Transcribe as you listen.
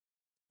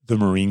the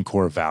Marine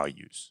Corps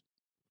values.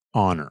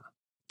 Honor.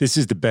 This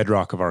is the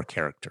bedrock of our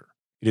character.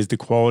 It is the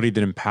quality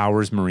that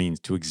empowers Marines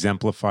to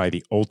exemplify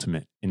the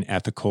ultimate in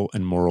ethical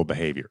and moral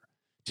behavior,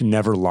 to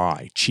never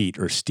lie, cheat,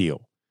 or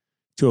steal,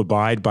 to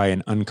abide by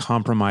an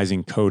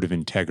uncompromising code of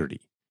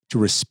integrity, to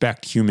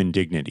respect human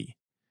dignity,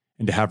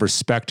 and to have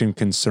respect and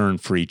concern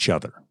for each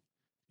other.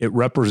 It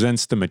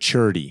represents the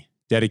maturity,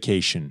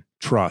 dedication,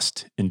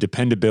 trust, and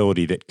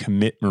dependability that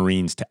commit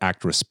Marines to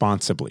act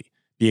responsibly,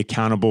 be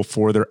accountable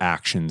for their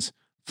actions,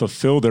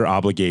 fulfill their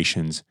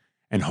obligations,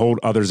 and hold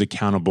others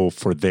accountable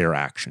for their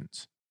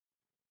actions.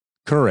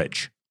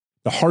 Courage,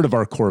 the heart of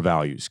our core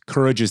values.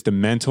 Courage is the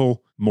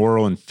mental,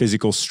 moral, and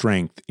physical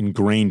strength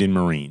ingrained in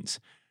Marines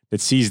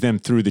that sees them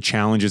through the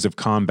challenges of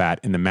combat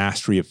and the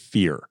mastery of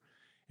fear,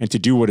 and to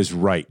do what is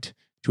right,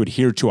 to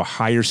adhere to a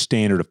higher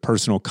standard of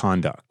personal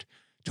conduct,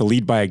 to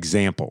lead by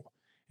example,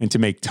 and to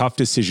make tough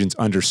decisions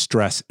under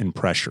stress and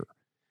pressure.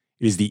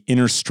 It is the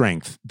inner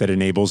strength that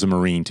enables a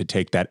Marine to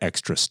take that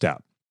extra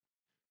step.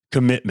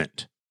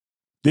 Commitment.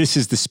 This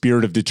is the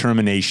spirit of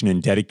determination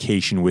and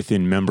dedication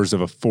within members of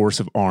a force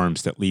of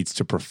arms that leads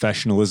to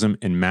professionalism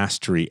and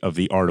mastery of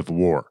the art of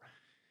war.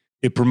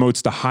 It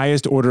promotes the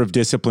highest order of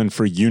discipline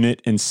for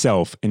unit and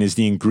self and is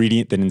the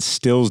ingredient that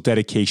instills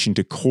dedication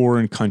to corps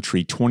and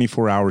country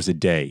 24 hours a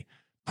day,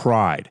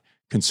 pride,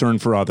 concern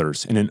for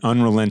others, and an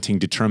unrelenting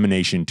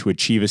determination to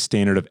achieve a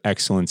standard of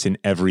excellence in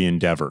every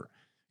endeavor.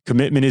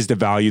 Commitment is the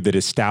value that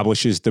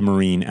establishes the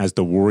Marine as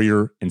the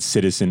warrior and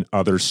citizen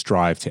others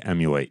strive to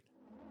emulate.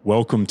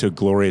 Welcome to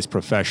Glorious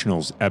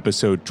Professionals,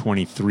 episode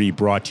 23,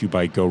 brought to you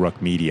by GoRuck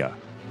Media.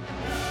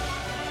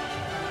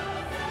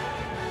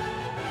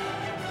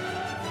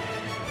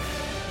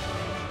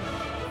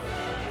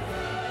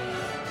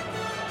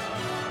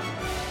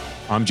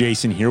 I'm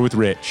Jason, here with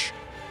Rich,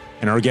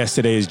 and our guest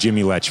today is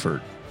Jimmy Lechford,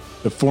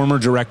 the former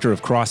director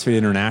of CrossFit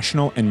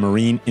International and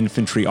Marine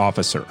Infantry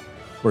Officer,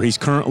 where he's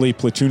currently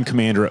platoon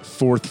commander at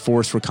 4th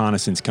Force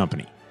Reconnaissance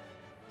Company.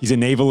 He's a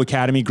Naval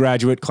Academy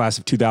graduate, class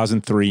of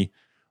 2003,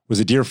 was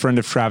a dear friend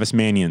of Travis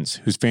Mannion's,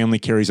 whose family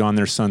carries on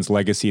their son's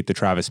legacy at the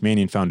Travis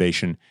Mannion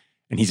Foundation,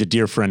 and he's a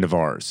dear friend of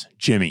ours.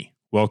 Jimmy,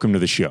 welcome to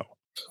the show.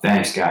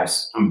 Thanks,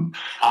 guys. I'm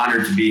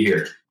honored to be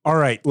here. All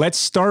right, let's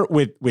start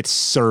with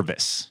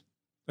service.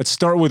 Let's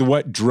start with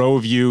what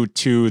drove you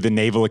to the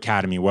Naval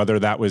Academy, whether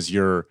that was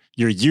your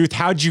youth.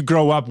 How'd you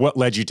grow up? What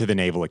led you to the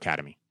Naval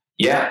Academy?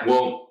 Yeah,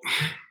 well,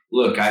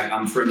 look,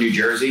 I'm from New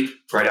Jersey,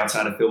 right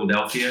outside of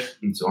Philadelphia.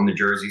 It's on the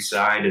Jersey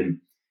side, and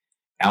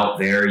out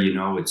there,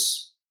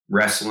 it's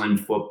wrestling,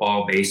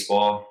 football,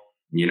 baseball,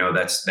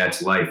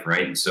 that's life,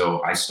 right? And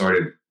so I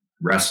started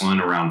wrestling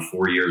around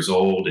 4 years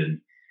old,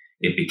 and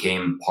it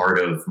became part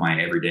of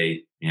my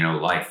everyday,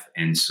 life.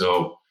 And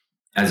so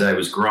as I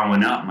was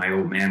growing up, my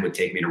old man would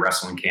take me to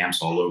wrestling camps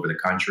all over the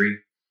country.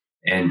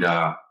 And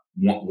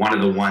one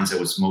of the ones that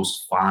was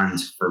most fond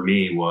for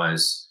me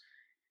was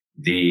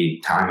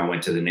the time I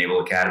went to the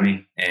Naval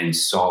Academy and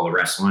saw the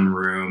wrestling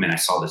room, and I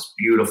saw this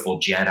beautiful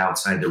jet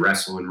outside the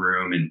wrestling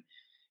room, and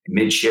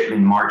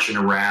midshipmen marching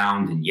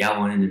around and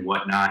yelling and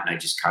whatnot. And I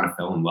just kind of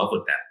fell in love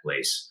with that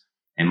place.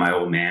 And my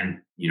old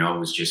man,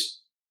 was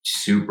just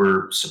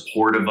super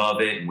supportive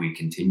of it. And we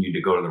continued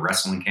to go to the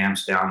wrestling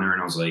camps down there.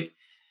 And I was like,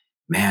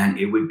 man,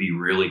 it would be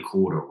really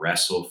cool to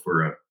wrestle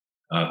for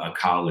a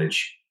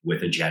college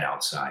with a jet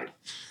outside,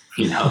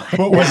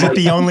 But was it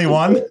the only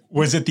one?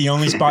 Was it the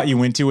only spot you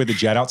went to with a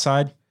jet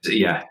outside?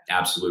 Yeah,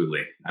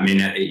 absolutely. I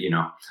mean,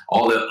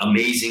 all the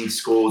amazing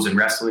schools and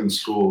wrestling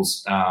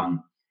schools,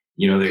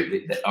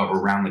 they're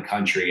around the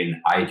country, and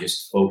I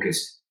just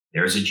focused.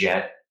 There's a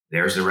jet.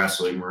 There's the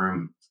wrestling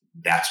room.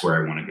 That's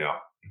where I want to go.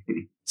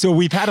 So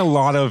we've had a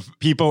lot of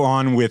people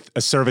on with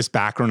a service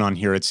background on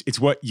here. It's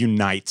what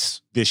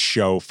unites this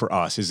show for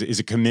us is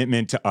a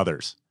commitment to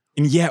others.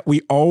 And yet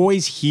we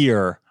always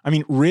hear,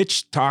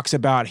 Rich talks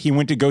about he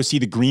went to go see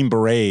the Green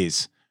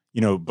Berets,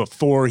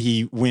 before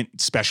he went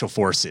Special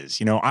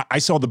Forces. I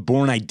saw the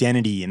Bourne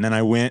Identity, and then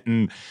I went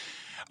and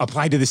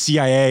applied to the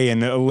CIA,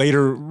 and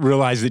later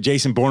realized that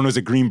Jason Bourne was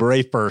a Green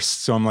Beret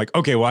first. So I'm like,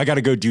 okay, well, I got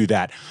to go do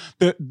that.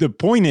 The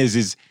point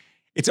is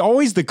it's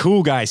always the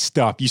cool guy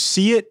stuff. You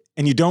see it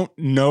and you don't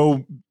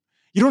know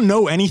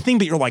anything,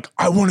 but you're like,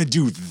 I want to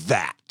do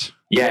that.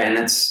 Yeah. And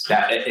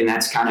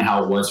that's kind of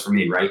how it was for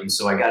me. Right. And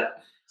so I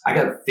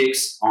got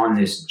fixed on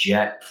this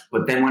jet,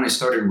 but then when I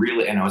started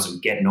and I was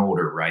getting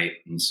older. Right.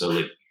 And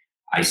so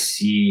I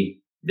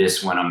see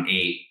this when I'm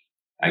 8,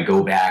 I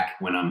go back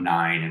when I'm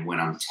 9 and when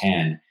I'm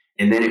 10.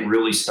 And then it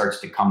really starts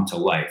to come to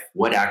life.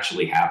 What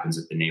actually happens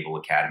at the Naval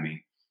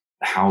Academy,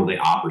 how the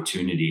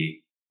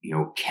opportunity,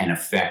 can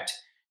affect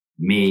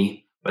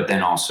me, but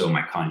then also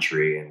my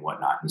country and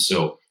whatnot. And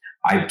so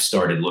I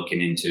started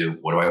looking into,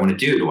 what do I want to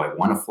do? Do I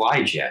want to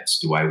fly jets?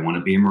 Do I want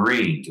to be a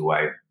Marine? Do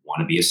I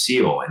want to be a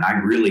SEAL? And I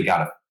really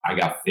got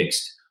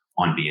fixed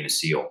on being a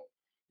SEAL.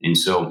 And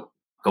so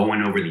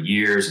going over the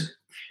years,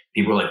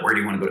 people are like, where do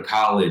you want to go to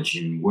college?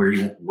 And what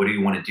do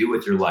you want to do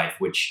with your life?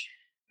 Which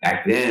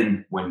back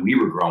then, when we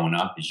were growing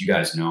up, as you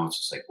guys know, it's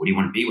just like, what do you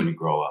want to be when you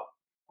grow up?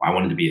 I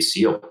wanted to be a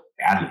SEAL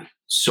badly.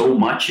 So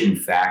much, in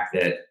fact,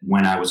 that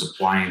when I was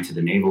applying to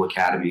the Naval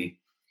Academy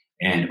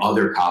and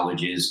other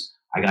colleges,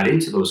 I got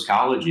into those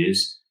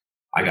colleges.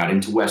 I got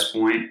into West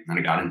Point and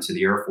I got into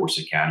the Air Force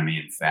Academy,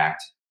 in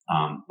fact,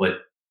 but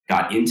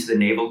got into the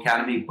Naval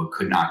Academy, but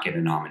could not get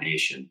a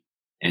nomination.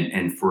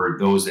 And for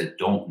those that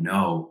don't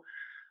know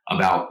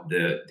about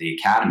the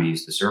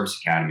academies, the service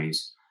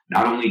academies,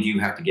 not only do you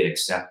have to get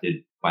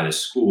accepted by the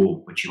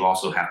school, but you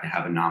also have to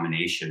have a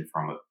nomination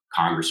from a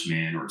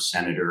congressman or a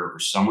senator or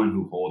someone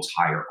who holds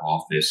higher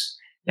office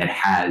that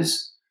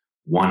has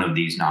one of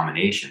these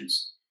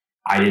nominations.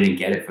 I didn't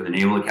get it for the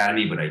Naval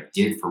Academy, but I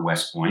did for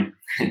West Point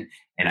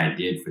and I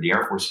did for the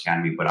Air Force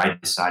Academy. But I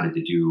decided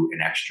to do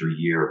an extra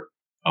year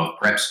of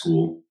prep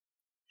school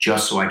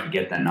just so I could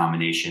get that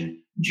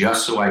nomination,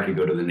 just so I could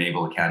go to the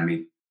Naval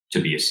Academy to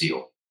be a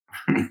SEAL.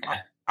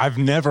 I've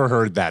never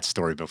heard that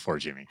story before,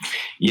 Jimmy.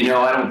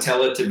 I don't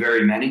tell it to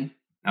very many.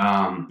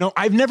 No,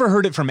 I've never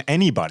heard it from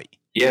anybody.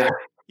 Yeah.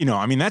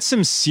 That's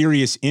some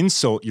serious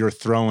insult you're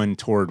throwing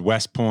toward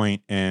West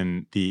Point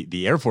and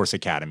the Air Force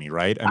Academy,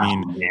 right?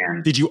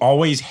 Did you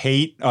always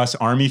hate us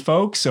Army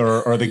folks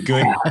or the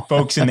good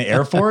folks in the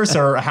Air Force,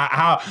 or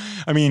how?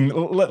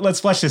 Let's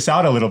flesh this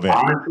out a little bit.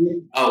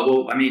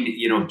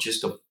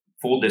 Just a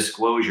full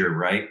disclosure,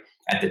 right?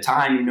 At the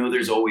time,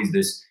 there's always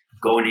this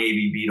go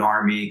Navy, beat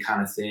Army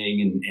kind of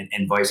thing,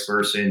 and vice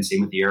versa, and same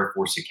with the Air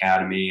Force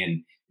Academy.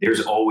 And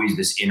there's always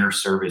this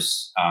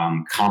inter-service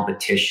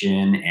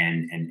competition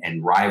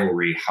and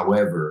rivalry.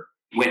 However,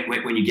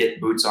 when you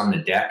get boots on the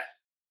deck,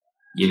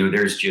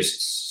 there's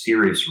just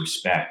serious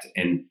respect.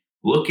 And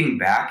looking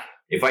back,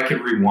 if I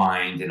could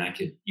rewind and I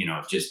could,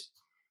 just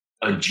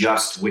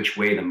adjust which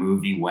way the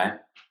movie went,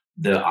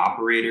 the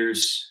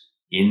operators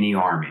in the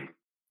Army,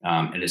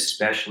 and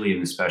especially in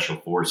the Special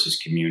Forces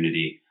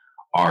community,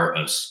 are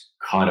a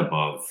cut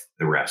above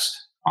the rest,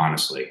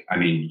 honestly.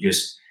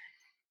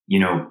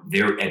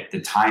 There at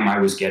the time I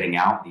was getting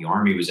out, the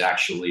Army was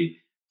actually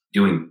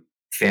doing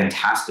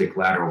fantastic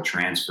lateral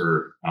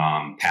transfer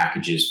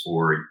packages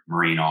for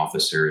Marine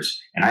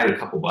officers. And I had a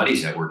couple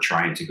buddies that were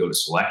trying to go to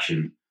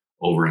selection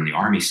over in the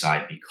Army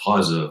side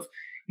because of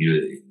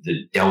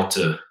the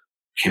Delta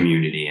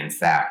community, in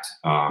fact,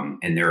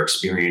 and their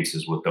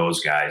experiences with those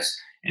guys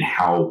and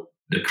how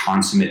the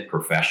consummate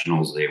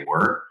professionals they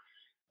were.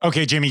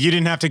 Okay, Jimmy, you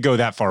didn't have to go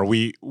that far.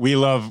 We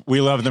love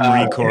the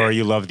Marine Corps.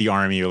 You love the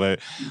Army.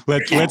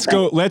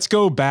 Let's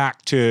go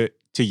back to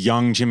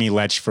young Jimmy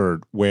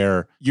Letchford,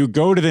 where you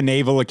go to the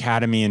Naval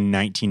Academy in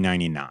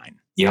 1999.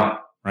 Yeah.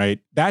 Right.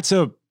 That's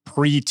a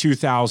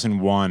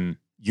pre-2001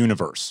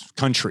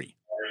 country.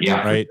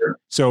 Yeah. Right. Sure.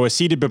 So a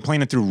seed had been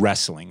planted through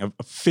wrestling, a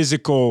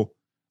physical,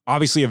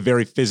 obviously a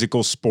very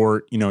physical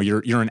sport.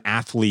 You're an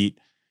athlete.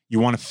 You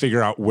want to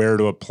figure out where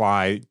to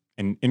apply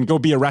and go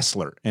be a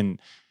wrestler. And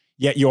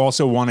yet you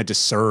also wanted to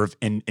serve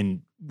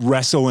and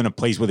wrestle in a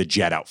place with a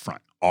jet out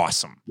front.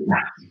 Awesome.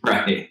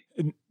 Right.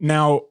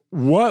 Now,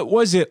 what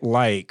was it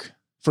like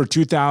for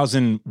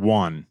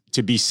 2001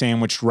 to be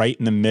sandwiched right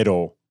in the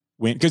middle?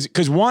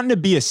 Because wanting to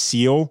be a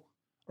SEAL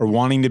or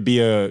wanting to be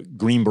a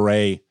Green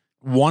Beret,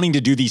 wanting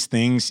to do these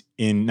things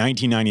in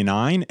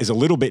 1999 is a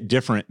little bit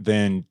different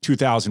than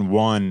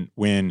 2001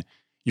 when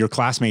your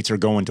classmates are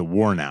going to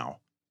war now.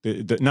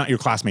 Not your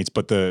classmates,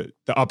 but the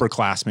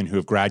upperclassmen who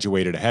have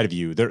graduated ahead of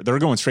you, they're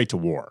going straight to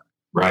war.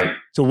 Right.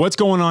 So what's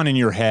going on in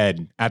your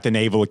head at the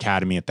Naval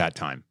Academy at that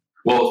time?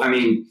 Well,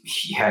 you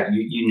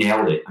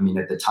nailed it.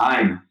 At the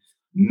time,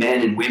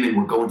 men and women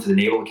were going to the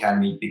Naval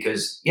Academy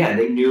because,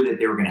 they knew that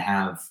they were going to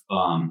have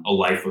a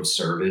life of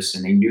service,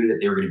 and they knew that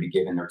they were going to be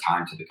giving their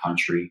time to the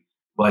country.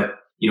 But,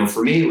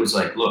 for me, it was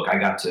like, look, I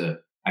got to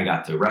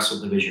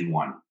wrestle Division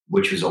I,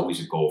 which was always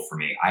a goal for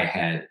me.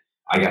 I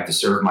got to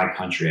serve my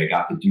country. I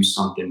got to do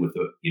something with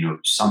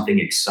something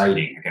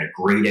exciting. I got a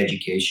great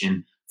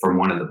education from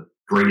one of the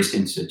greatest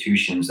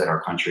institutions that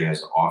our country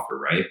has to offer,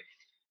 right?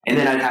 And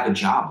then I'd have a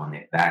job on the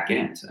back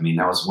end.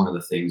 That was one of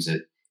the things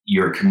that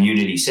your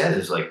community says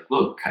is like,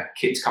 look,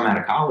 kids come out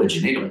of college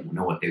and they don't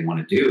know what they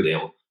want to do.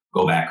 They'll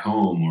go back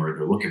home or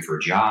they're looking for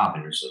a job,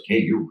 and it's like, hey,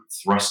 you're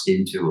thrust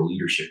into a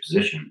leadership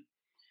position.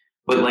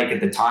 But like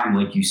at the time,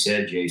 like you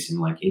said, Jason,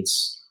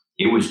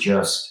 it was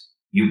just,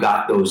 you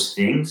got those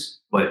things,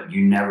 but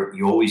you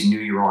always knew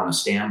you were on a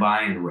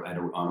standby and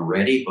on a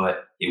ready,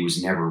 but it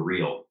was never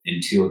real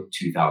until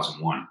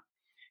 2001.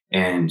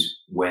 And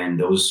when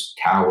those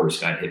towers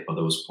got hit by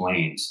those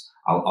planes,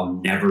 I'll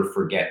never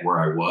forget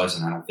where I was.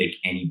 And I don't think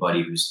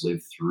anybody who's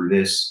lived through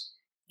this,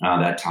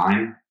 that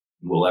time,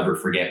 will ever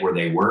forget where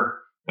they were.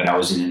 But I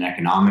was in an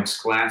economics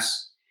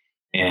class,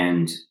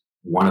 and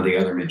one of the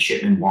other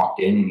midshipmen walked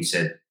in and he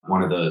said,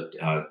 one of the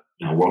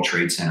World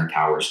Trade Center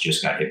towers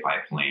just got hit by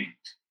a plane.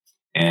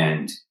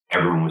 And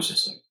everyone was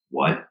just like,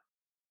 what?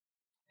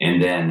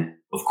 And then,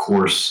 of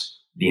course,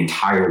 the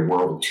entire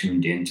world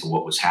tuned into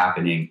what was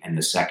happening, and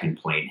the second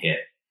plane hit.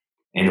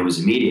 And it was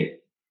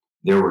immediate.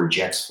 There were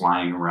jets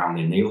flying around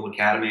the Naval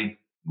Academy.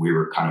 We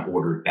were kind of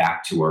ordered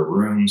back to our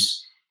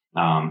rooms.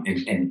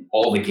 And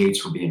all the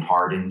gates were being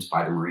hardened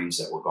by the Marines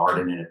that were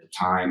guarding it at the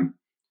time.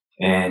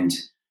 And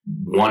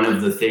one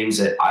of the things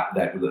that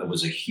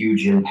was a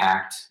huge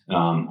impact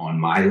on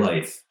my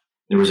life,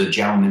 there was a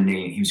gentleman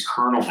named, he was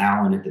Colonel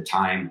Allen at the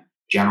time,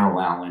 General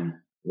Allen,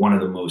 one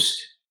of the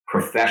most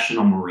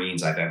professional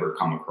Marines I've ever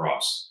come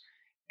across.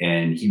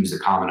 And he was the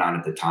commandant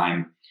at the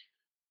time.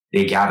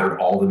 They gathered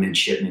all the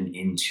midshipmen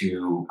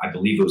into, I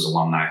believe it was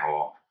Alumni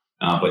Hall,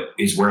 but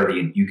is where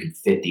you could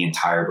fit the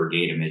entire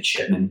brigade of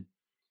midshipmen.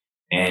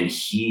 And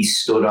he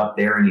stood up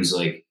there and he's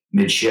like,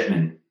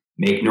 midshipmen,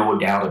 make no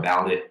doubt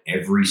about it,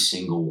 every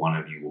single one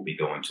of you will be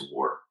going to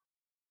war.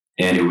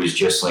 And it was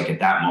just like, at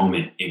that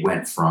moment, it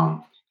went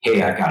from,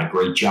 hey, I got a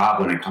great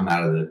job when I come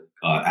out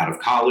of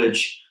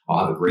college.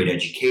 I'll have a great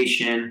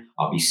education.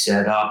 I'll be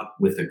set up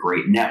with a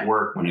great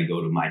network when I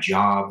go to my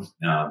job,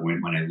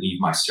 when I leave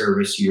my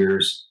service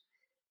years,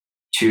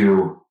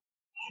 to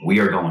we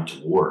are going to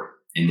war.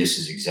 And this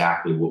is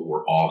exactly what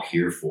we're all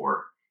here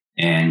for.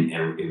 And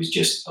it was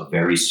just a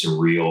very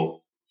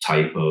surreal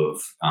type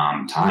of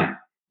time.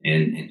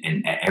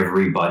 And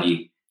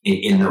everybody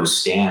in those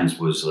stands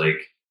was like,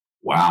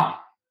 wow,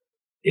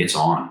 it's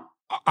on.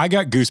 I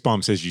got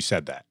goosebumps as you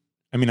said that.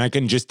 I mean, I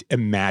can just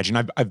imagine.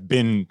 I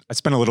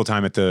spent a little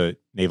time at the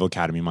Naval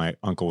Academy. My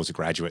uncle was a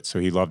graduate, so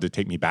he loved to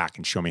take me back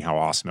and show me how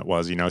awesome it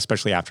was,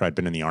 especially after I'd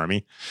been in the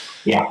Army.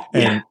 Yeah.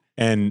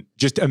 And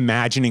just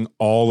imagining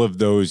all of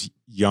those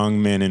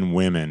young men and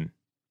women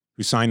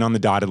who signed on the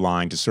dotted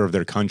line to serve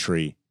their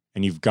country,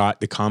 and you've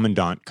got the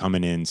commandant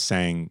coming in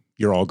saying,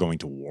 you're all going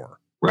to war.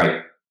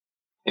 Right.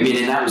 I mean,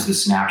 and that was the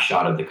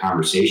snapshot of the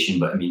conversation.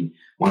 But I mean,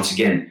 once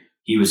again,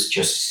 he was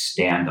just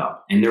stand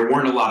up. And there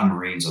weren't a lot of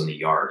Marines on the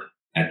yard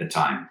at the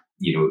time,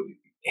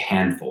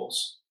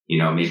 handfuls,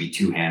 maybe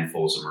 2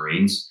 handfuls of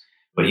Marines,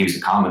 but he was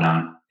the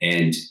commandant.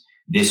 And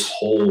this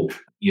whole,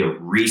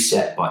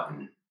 reset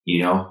button,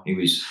 it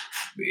was,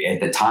 at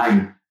the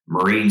time,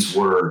 Marines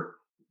were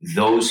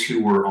those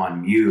who were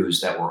on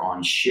MEUs, that were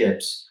on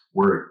ships,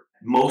 were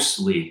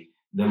mostly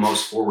the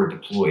most forward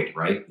deployed,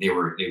 right? They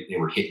were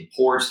hitting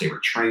ports, they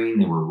were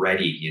trained, they were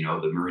ready.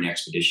 The Marine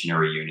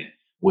Expeditionary Unit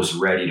was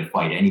ready to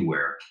fight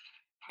anywhere.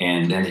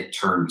 And then it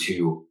turned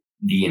to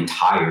the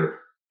entire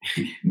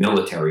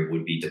military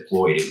would be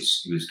deployed. It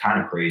was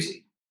kind of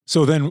crazy.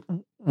 So then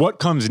what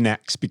comes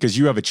next? Because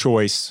you have a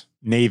choice,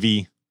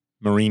 Navy,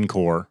 Marine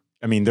Corps.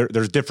 I mean,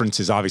 there's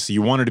differences, obviously.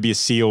 You wanted to be a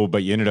SEAL,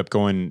 but you ended up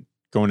going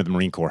to the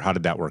Marine Corps. How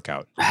did that work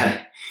out?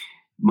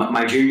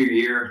 My junior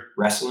year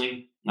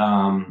wrestling,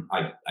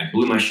 I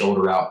blew my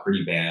shoulder out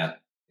pretty bad,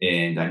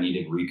 and I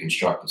needed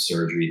reconstructive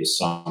surgery this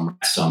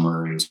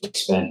summer. And so I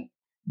spent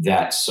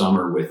that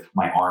summer with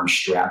my arm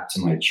strapped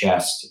to my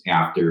chest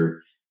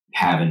after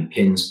having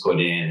pins put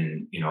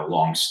in,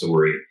 long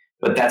story.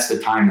 But that's the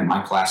time that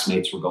my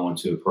classmates were going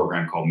to a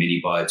program called Mini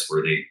Buds,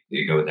 where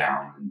they go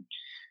down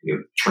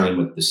and train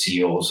with the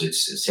SEALs.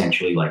 It's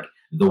essentially like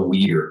the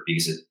weeder,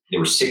 because there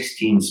were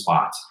 16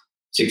 spots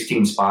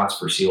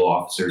for SEAL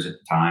officers at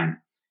the time.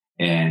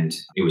 And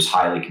it was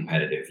highly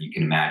competitive. You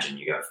can imagine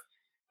you have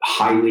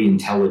highly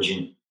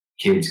intelligent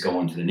kids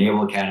going to the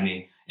Naval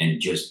Academy and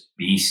just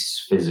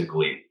beasts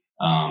physically.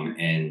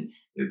 And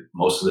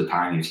most of the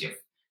time you have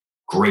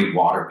great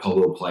water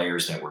polo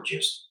players that were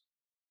just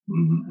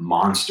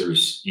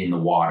monsters in the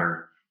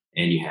water.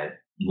 And you had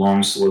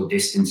long, slow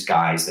distance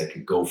guys that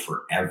could go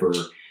forever.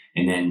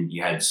 And then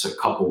you had a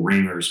couple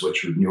ringers,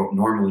 which would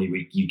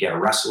normally you get a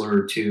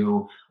wrestler or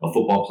two, a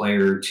football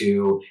player or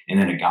two, and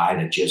then a guy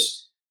that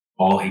just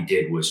all he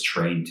did was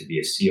train to be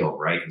a SEAL,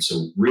 right? And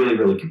so really,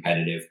 really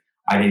competitive.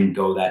 I didn't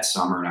go that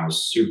summer, and I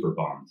was super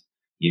bummed.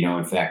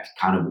 In fact,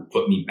 kind of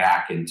put me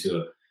back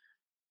into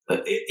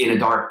in a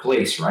dark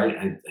place,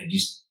 right?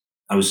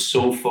 I was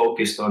so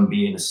focused on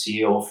being a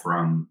SEAL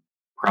from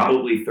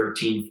probably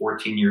 13,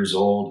 14 years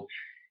old.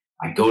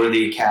 I go to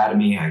the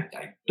academy. I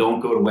don't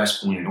go to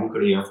West Point. I don't go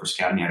to the Air Force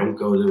Academy. I don't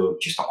go to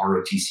just a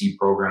ROTC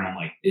program. I'm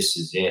like, this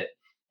is it.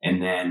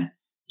 And then,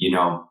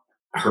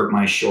 I hurt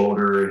my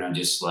shoulder, and I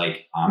just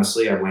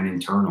honestly, I went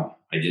internal.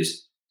 I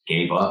just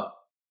gave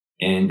up,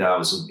 and I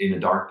was in a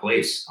dark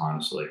place,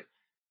 honestly.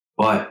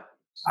 But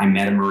I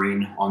met a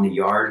Marine on the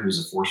yard who was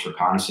a Force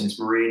Reconnaissance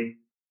Marine,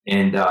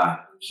 and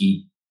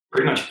he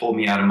pretty much pulled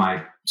me out of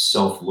my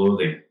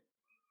self-loathing.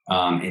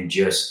 And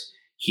just,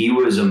 he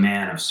was a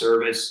man of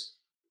service.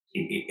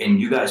 And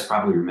you guys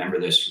probably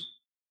remember this.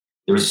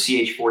 There was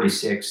a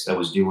CH-46 that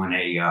was doing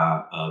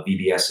a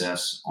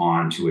VBSS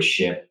onto a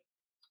ship,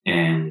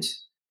 and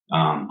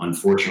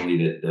unfortunately,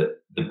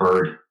 the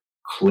bird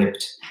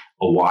clipped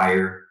a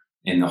wire,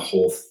 and the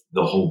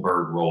whole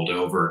bird rolled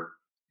over,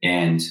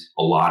 and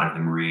a lot of the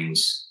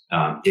Marines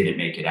didn't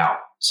make it out.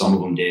 Some of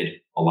them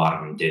did, a lot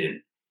of them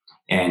didn't.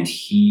 And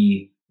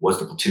he was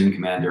the platoon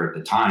commander at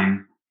the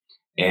time.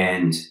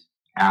 And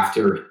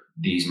after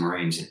these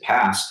Marines had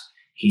passed,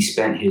 he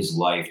spent his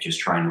life just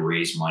trying to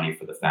raise money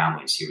for the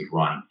families. He would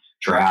run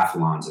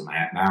triathlons and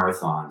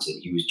marathons,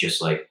 and he was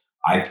just like,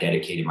 I've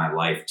dedicated my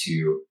life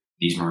to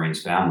these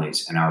Marines'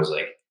 families. And I was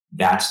like,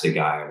 that's the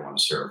guy I want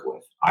to serve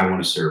with. I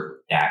want to serve with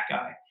that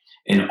guy.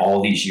 And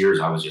all these years,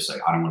 I was just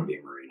like, I don't want to be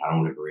a Marine. I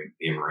don't want to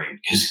be a Marine.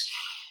 Because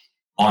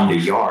on the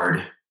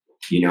yard,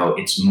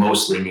 it's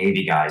mostly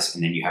Navy guys.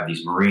 And then you have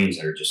these Marines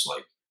that are just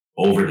like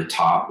over the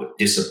top with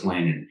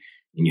discipline. And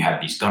you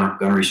have these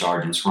gunnery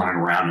sergeants running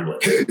around and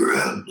like, hey,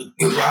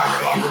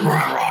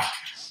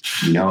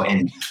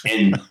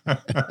 and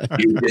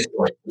you're just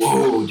like,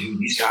 whoa, dude,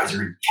 these guys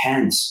are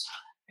intense.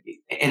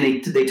 And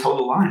they toe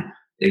the line.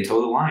 They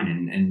toe the line,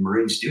 and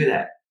Marines do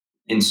that.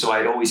 And so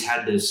I'd always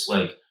had this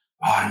like,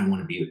 oh, I don't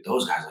want to be with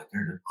those guys. Like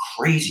they're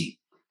crazy.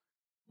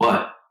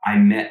 But I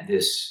met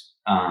this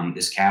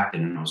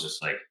captain, and I was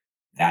just like,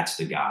 that's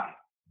the guy.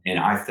 And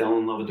I fell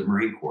in love with the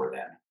Marine Corps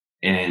then.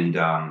 And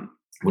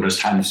when it was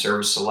time to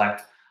service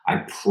select,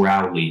 I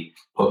proudly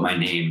put my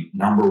name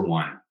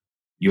 #1,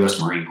 U.S.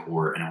 Marine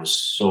Corps, and I was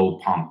so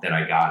pumped that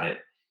I got it.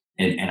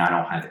 And I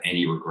don't have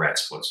any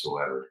regrets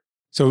whatsoever.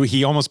 So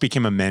he almost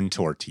became a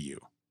mentor to you.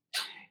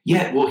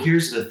 Yeah. Well,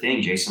 here's the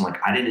thing, Jason. Like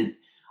I didn't,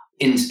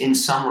 in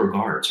some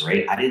regards,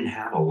 right? I didn't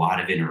have a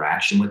lot of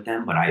interaction with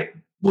them, but I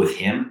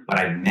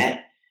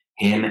met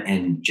him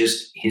and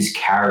just his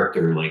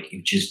character, like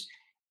it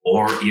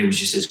was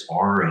just this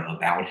aura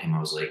about him. I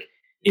was like,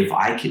 if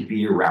I could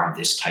be around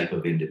this type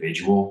of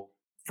individual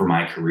for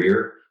my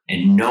career,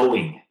 and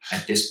knowing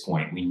at this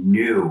point, we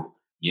knew,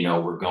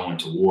 we're going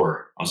to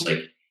war. I was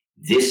like,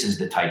 this is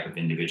the type of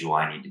individual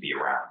I need to be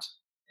around.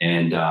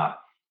 And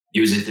it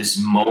was at this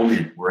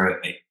moment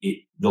where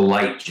the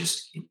light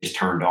just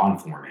turned on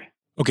for me.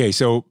 Okay,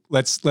 so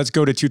let's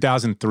go to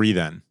 2003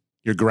 then.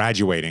 You're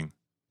graduating.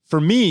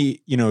 For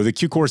me, the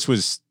Q course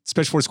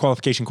Special Force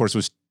Qualification course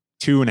was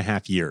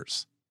 2.5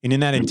 years. And in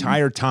that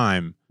entire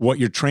time, what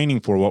we were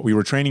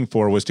training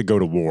for was to go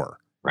to war.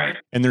 Right.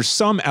 And there's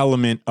some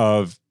element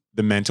of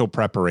the mental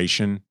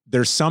preparation.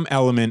 There's some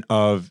element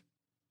of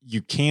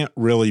you can't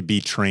really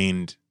be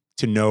trained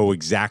to know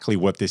exactly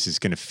what this is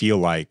going to feel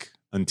like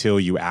until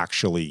you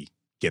actually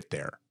get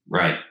there.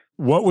 Right.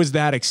 What was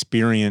that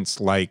experience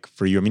like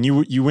for you? I mean,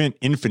 you went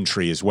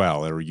infantry as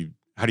well, or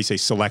how do you say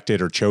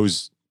selected or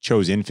chose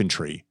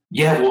infantry?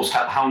 Yeah. Well,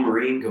 how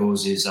Marine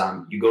goes is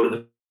you go to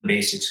the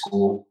basic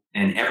school,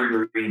 and every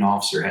Marine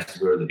officer has to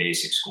go to the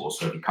basic school.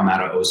 So if you come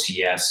out of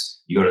OCS,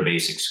 you go to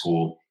basic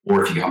school,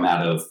 or if you come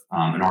out of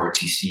an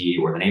ROTC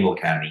or the Naval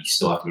Academy, you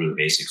still have to go to the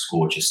basic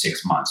school, which is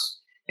 6 months.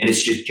 And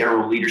it's just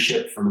general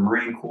leadership from the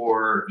Marine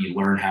Corps. You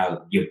learn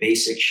how you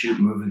basic shoot,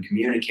 move, and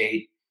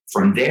communicate.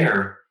 From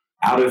there,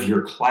 out of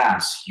your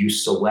class, you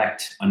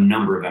select a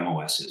number of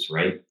MOSs,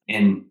 right?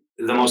 And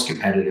the most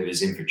competitive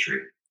is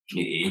infantry.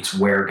 It's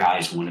where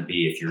guys want to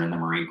be. If you're in the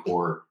Marine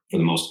Corps, for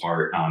the most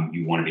part,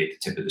 you want to be at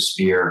the tip of the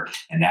spear.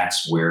 And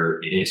that's where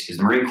it is. Because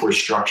the Marine Corps is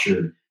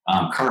structured,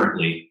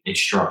 currently,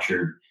 it's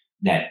structured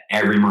that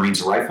every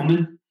Marine's a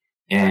rifleman,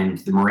 and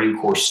the Marine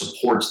Corps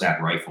supports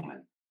that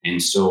rifleman.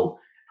 And so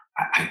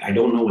I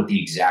don't know what the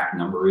exact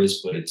number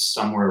is, but it's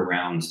somewhere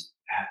around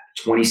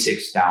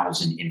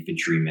 26,000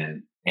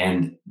 infantrymen,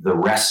 and the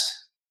rest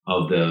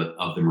of the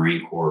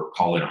Marine Corps,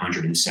 call it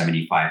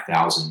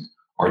 175,000,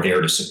 are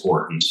there to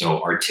support. And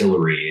so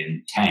artillery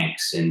and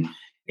tanks and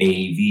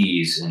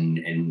AAVs and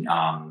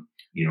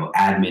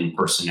admin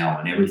personnel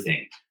and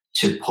everything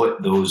to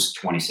put those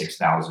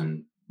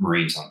 26,000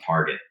 Marines on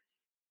target.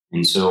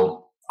 And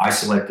so I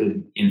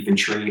selected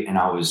infantry, and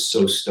I was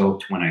so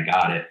stoked when I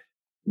got it.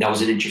 That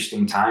was an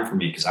interesting time for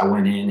me because I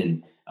went in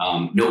and,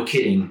 no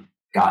kidding,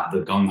 got the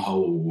Gung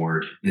Ho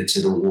Award. It's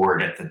an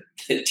award at the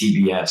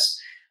TBS.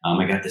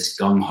 I got this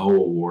Gung Ho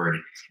Award,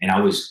 and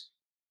I was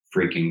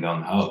freaking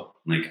gung ho.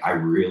 Like I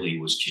really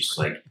was just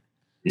like,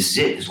 this is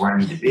it. This is where I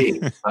need to be.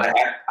 But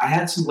I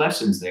had some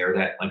lessons there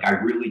that like I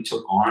really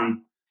took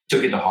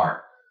it to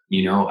heart.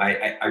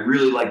 I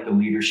really like the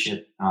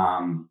leadership.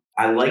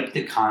 I like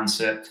the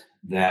concept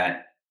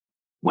that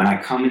when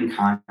I come in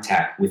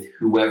contact with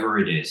whoever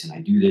it is, and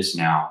I do this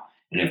now,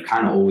 and I've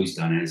kind of always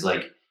done it, is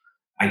like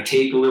I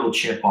take a little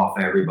chip off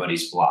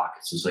everybody's block.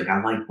 So it's like,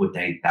 I like what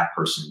that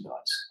person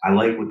does. I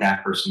like what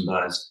that person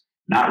does.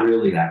 Not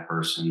really that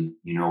person,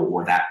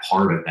 or that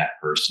part of that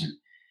person.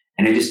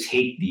 And I just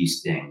take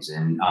these things.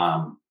 And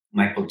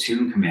my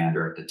platoon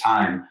commander at the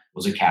time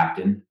was a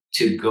captain.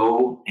 To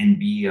go and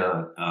be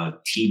a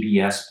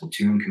TBS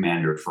platoon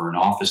commander for an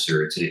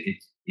officer,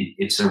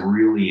 it's a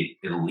really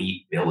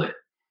elite billet.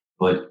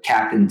 But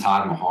Captain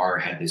Todd Mahar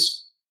had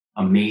this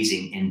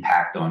amazing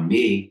impact on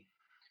me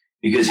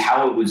because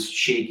how it was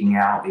shaking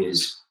out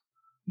is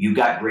you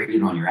got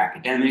graded on your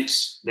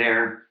academics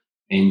there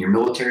and your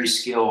military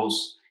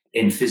skills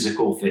and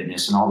physical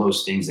fitness and all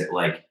those things that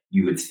like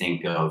you would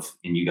think of,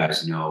 and you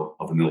guys know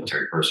of a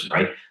military person,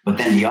 right? But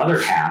then the other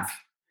half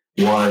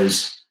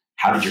was,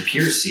 how did your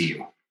peers see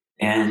you?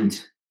 And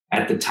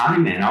at the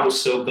time, man, I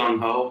was so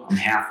gung-ho. I'm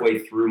halfway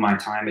through my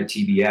time at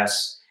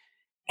TBS,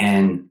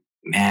 and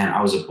man,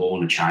 I was a bull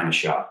in a china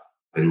shop.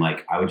 And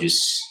like, I would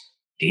just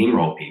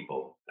steamroll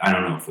people. I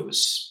don't know if it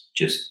was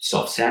just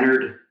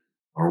self-centered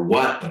or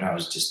what, but I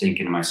was just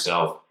thinking to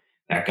myself,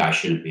 that guy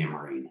shouldn't be a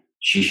Marine.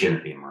 She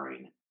shouldn't be a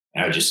Marine.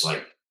 And I would just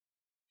like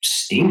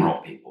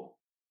steamroll people.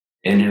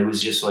 And it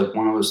was just like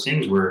one of those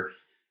things where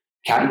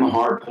Captain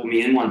Mahar pulled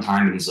me in one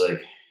time and he's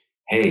like,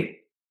 hey,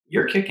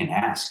 you're kicking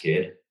ass,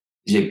 kid.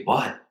 He's like,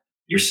 but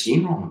you're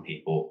steamrolling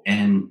people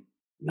and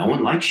no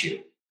one likes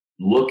you.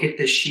 Look at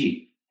the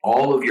sheet.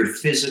 All of your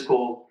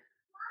physical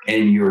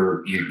and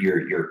your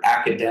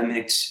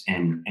academics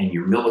and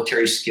your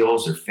military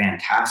skills are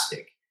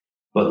fantastic.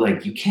 But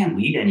like you can't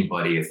lead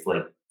anybody if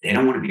like they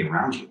don't want to be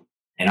around you.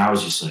 And I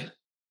was just like,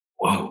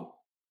 whoa.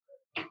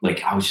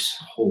 Like I was just,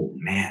 oh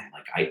man,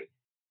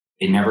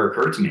 it never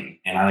occurred to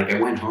me. And I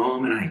went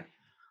home and I,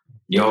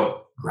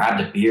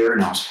 grabbed a beer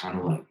and I was kind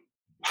of like,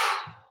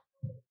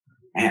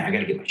 man, I got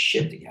to get my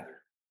shit together.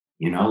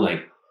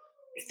 Like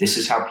if this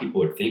is how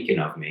people are thinking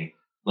of me,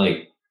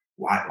 like,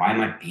 why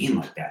am I being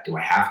like that? Do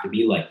I have to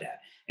be like that?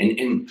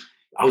 And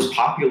I was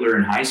popular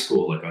in high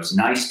school. Like I was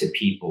nice to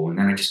people. And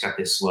then I just got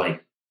this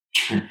like,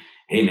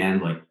 hey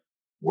man, like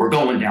we're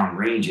going down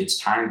range. It's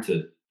time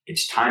to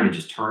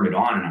just turn it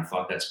on. And I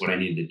thought that's what I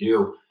needed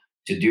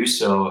to do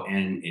so.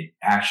 And it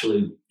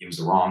was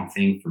the wrong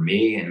thing for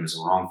me. And it was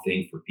the wrong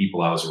thing for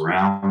people I was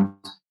around.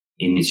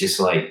 And it's just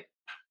like,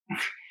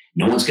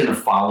 no one's going to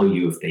follow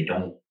you if they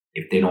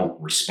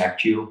don't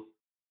respect you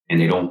and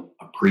they don't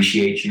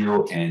appreciate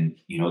you. And,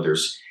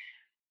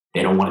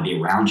 they don't want to be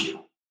around you,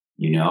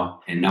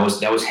 and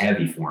that was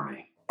heavy for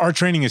me. Our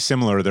training is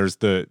similar. There's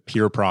the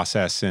peer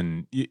process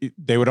and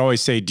they would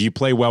always say, do you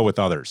play well with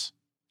others?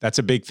 That's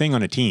a big thing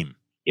on a team.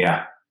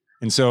 Yeah.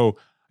 And so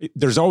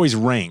there's always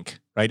rank,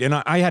 right? And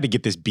I had to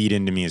get this beat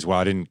into me as well.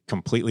 I didn't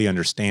completely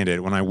understand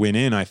it. When I went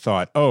in, I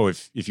thought, oh,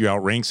 if you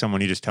outrank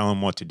someone, you just tell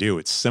them what to do.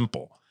 It's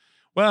simple.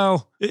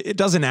 Well, it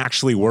doesn't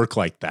actually work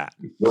like that.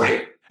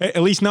 Right.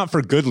 At least not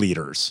for good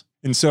leaders.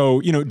 And so,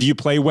 do you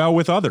play well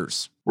with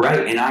others?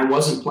 Right. And I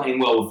wasn't playing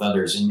well with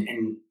others.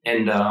 And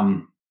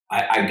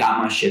I got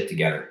my shit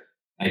together.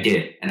 I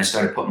did. And I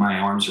started putting my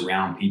arms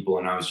around people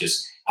and I was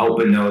just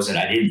helping those that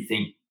I didn't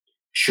think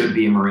should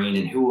be a Marine.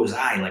 And who was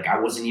I? Like I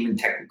wasn't even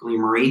technically a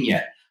Marine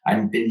yet. I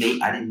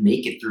didn't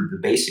make it through the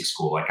basic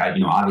school. Like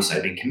obviously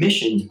I'd been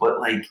commissioned, but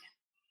like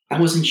that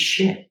wasn't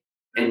shit.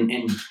 And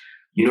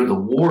the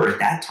war at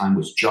that time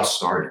was just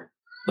starting.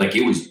 Like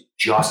it was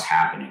just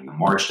happening. The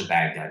march to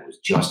Baghdad was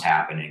just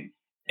happening.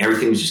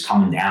 Everything was just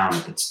coming down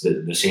at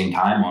the same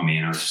time on me.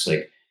 And I was just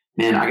like,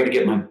 man, I gotta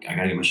get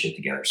my shit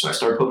together. So I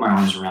started putting my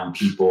arms around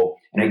people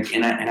and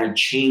I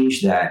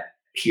changed that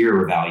peer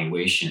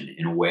evaluation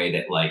in a way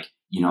that like,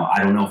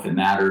 I don't know if it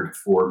mattered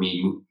for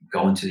me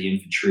going to the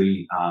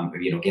infantry, or,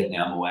 getting the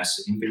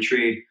MOS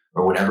infantry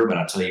or whatever, but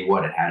I'll tell you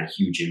what, it had a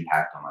huge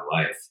impact on my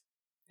life.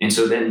 And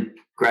so then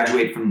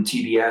graduate from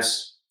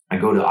TBS, I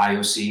go to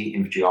IOC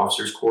Infantry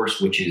Officers Course,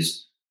 which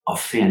is a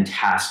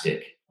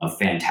fantastic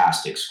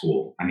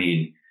school. I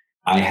mean,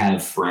 I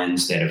have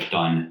friends that have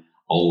done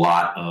a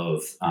lot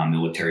of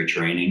military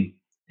training,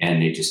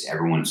 and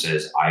everyone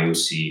says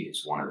IOC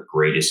is one of the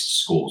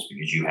greatest schools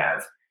because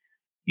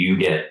you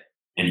get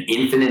an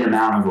infinite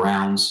amount of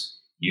rounds,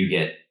 you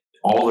get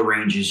all the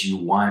ranges you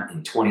want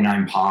in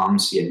 29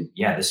 palms. And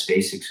yeah, this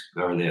basics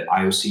or the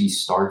IOC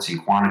starts in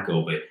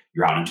Quantico, but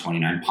you're out in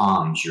 29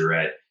 palms. You're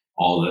at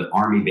all the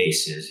Army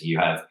bases. You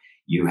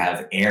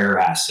have air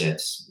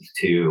assets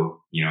to,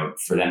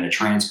 for them to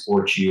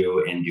transport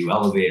you and do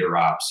elevator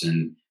ops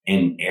and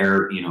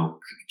air,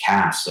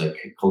 CAS, like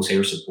close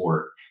air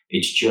support.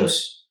 It's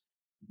just,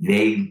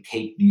 they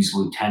take these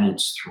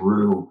lieutenants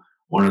through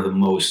one of the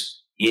most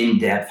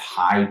in-depth,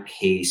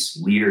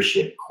 high-paced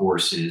leadership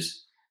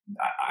courses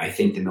I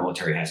think the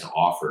military has to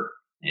offer.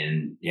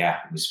 And yeah,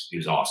 it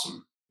was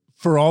awesome.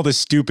 For all the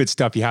stupid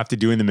stuff you have to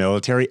do in the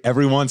military,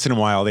 every once in a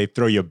while they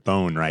throw you a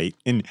bone, right?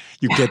 And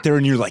you get there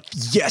and you're like,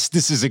 yes,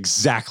 this is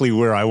exactly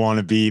where I want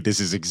to be. This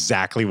is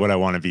exactly what I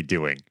want to be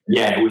doing.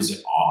 Yeah, it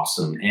was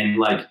awesome. And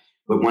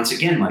but once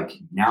again,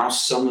 now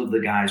some of the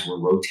guys were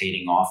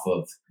rotating off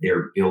of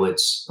their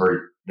billets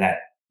or that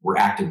were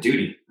active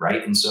duty,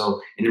 right? And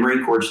so in the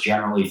Marine Corps, it's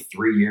generally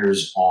 3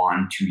 years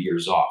on, 2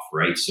 years off,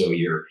 right? So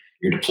you're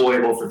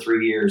deployable for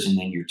 3 years and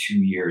then you're 2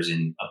 years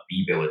in a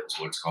B billet is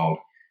what it's called,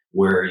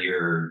 where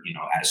you're,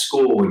 at a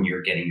school and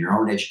you're getting your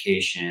own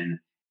education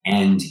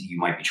and you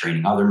might be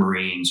training other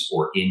Marines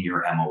or in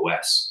your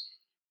MOS.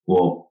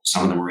 Well,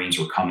 some of the Marines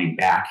were coming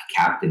back,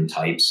 captain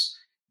types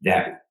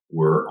that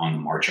were on the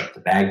march up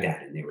to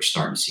Baghdad and they were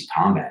starting to see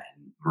combat.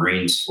 And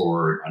Marines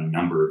for a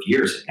number of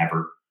years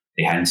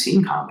they hadn't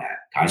seen combat.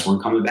 Guys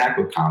weren't coming back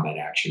with combat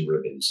action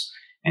ribbons.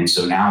 And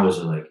so now it was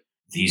like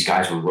these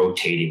guys were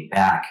rotating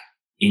back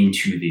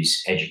into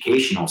this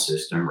educational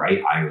system,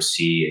 right?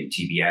 IOC and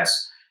TBS.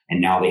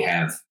 And now they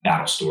have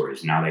battle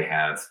stories. Now they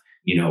have,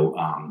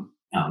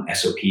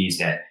 SOPs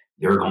that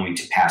they're going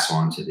to pass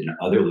on to the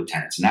other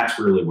lieutenants. And that's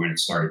really when it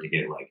started to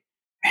get like,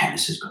 man,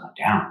 this is going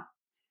down.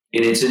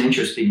 And it's an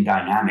interesting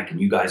dynamic. And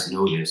you guys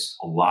know this,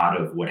 a lot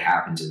of what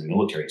happens in the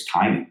military is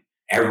timing.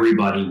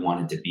 Everybody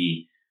wanted to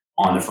be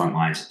on the front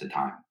lines at the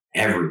time,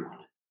 everyone.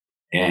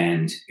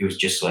 And it was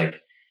just like,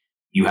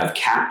 you have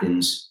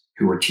captains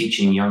who were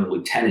teaching young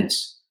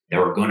lieutenants that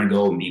were going to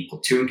go and be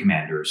platoon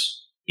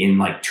commanders in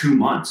like 2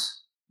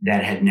 months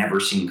that had never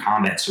seen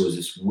combat. So it was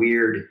this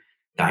weird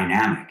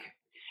dynamic.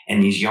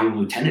 And these young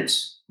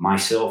lieutenants,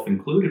 myself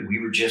included,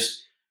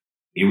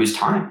 it was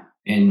time.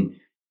 And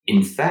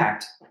in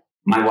fact,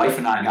 My wife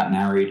and I got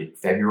married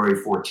February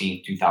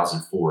 14th,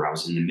 2004. I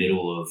was in the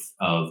middle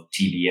of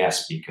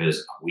TBS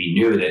because we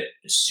knew that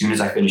as soon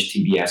as I finished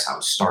TBS, I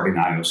was starting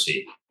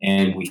IOC.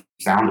 And we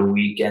found a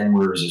weekend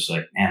where it was just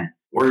like, man,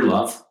 we're in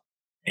love.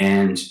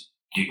 And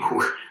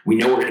we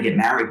know we're going to get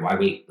married. Why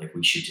wait? Like,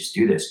 we should just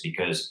do this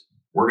because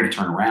we're going to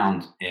turn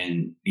around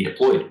and be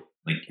deployed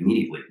like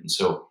immediately. And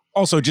so,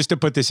 also, just to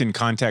put this in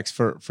context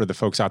for the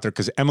folks out there,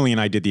 because Emily and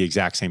I did the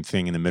exact same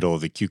thing in the middle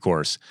of the Q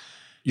course.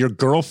 Your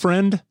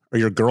girlfriend or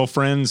your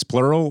girlfriends,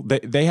 plural,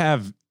 they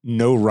have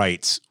no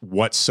rights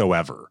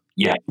whatsoever.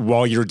 Yeah.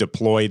 While you're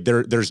deployed,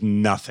 there's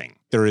nothing.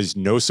 There is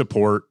no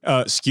support.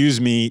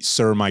 Excuse me,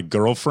 sir, my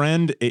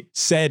girlfriend, it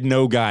said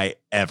no guy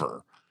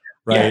ever.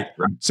 Right. Yeah,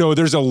 right. So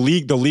there's the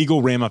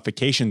legal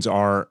ramifications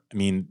are, I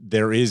mean,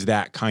 there is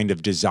that kind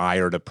of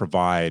desire to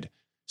provide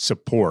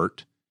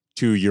support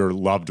to your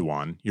loved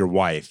one, your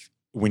wife,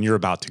 when you're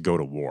about to go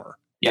to war.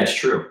 Yeah, it's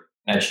true.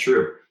 That's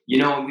true.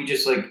 And we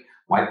just like,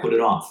 why put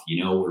it off?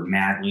 We're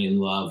madly in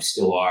love,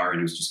 still are. And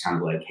it was just kind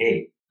of like,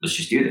 hey, let's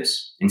just do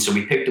this. And so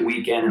we picked a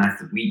weekend, and I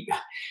think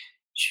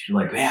she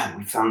was like, man,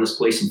 we found this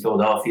place in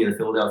Philadelphia, the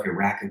Philadelphia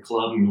Racquet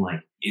Club. And we're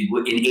like,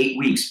 in 8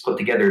 weeks, put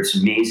together this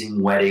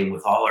amazing wedding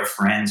with all our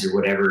friends or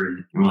whatever.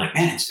 And we're like,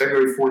 man, it's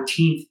February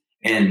 14th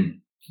and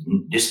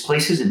this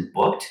place isn't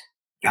booked.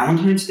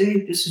 Valentine's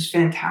Day, this is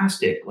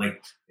fantastic.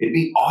 Like, it'd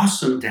be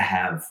awesome to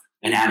have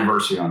an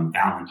anniversary on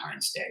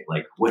Valentine's Day.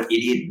 Like, what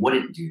idiot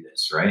wouldn't do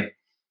this, right?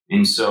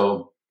 And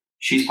so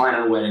she's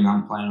planning a wedding,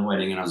 I'm planning a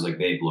wedding. And I was like,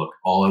 babe, look,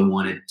 all I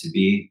want it to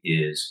be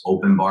is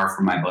open bar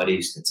for my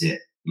buddies. That's it.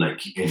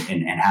 Like,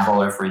 and have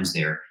all our friends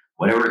there.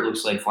 Whatever it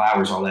looks like,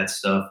 flowers, all that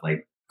stuff,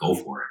 like, go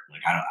for it.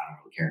 Like, I don't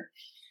really care.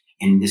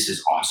 And this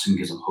is awesome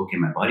because I'm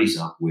hooking my buddies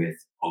up with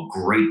a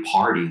great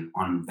party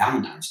on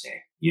Valentine's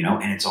Day,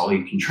 and it's all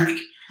you can drink.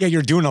 Yeah,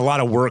 you're doing a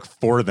lot of work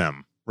for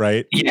them,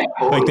 right? Yeah.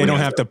 Totally. Like, they don't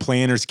have to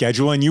plan or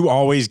schedule, and you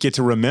always get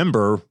to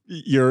remember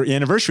your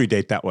anniversary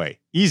date that way.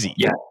 Easy.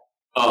 Yeah.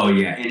 Oh,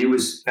 yeah. And it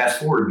was, fast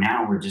forward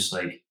now, we're just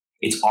like,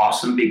 it's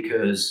awesome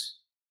because,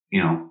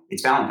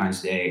 it's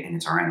Valentine's Day and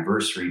it's our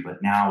anniversary, but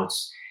now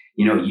it's,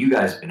 you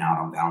guys have been out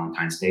on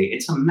Valentine's Day.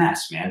 It's a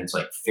mess, man. It's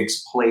like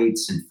fixed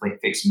plates and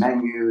fixed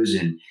menus.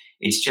 And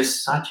it's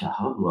just such a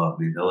hubbub.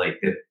 And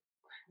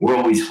we're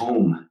always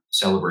home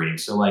celebrating.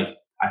 So like,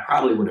 I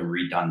probably would have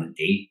redone the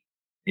date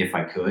if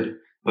I could.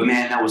 But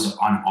man, that was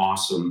an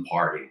awesome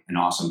party.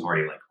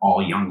 Like,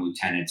 all young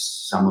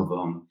lieutenants, some of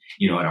them,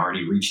 had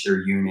already reached their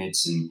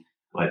units.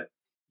 But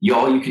the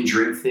all you can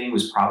drink thing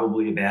was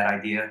probably a bad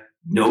idea.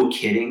 No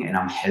kidding. And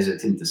I'm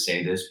hesitant to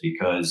say this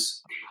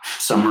because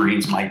some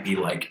Marines might be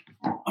like,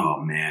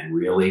 oh man,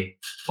 really?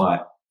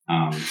 But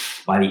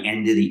by the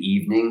end of the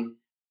evening,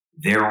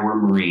 there were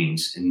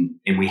Marines,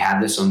 and we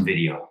had this on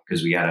video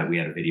because we had a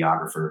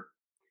videographer.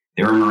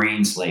 There were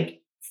Marines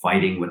like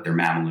fighting with their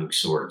Mameluke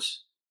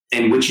swords,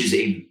 and which is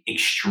a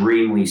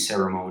extremely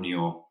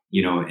ceremonial,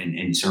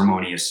 and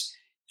ceremonious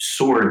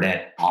sword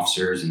that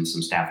officers and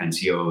some staff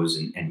NCOs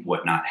and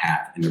whatnot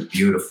have. And they're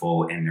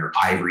beautiful, and they're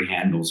ivory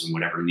handles and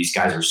whatever. And these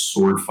guys are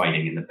sword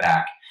fighting in the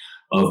back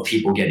of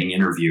people getting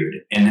interviewed.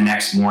 And the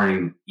next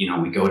morning,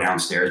 we go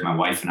downstairs, my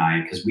wife and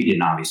I, because we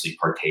didn't obviously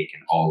partake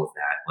in all of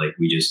that. Like,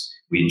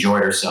 we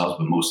enjoyed ourselves,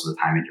 but most of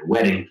the time at your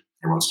wedding,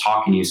 everyone's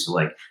talking to you. So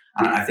like,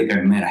 I think I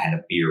had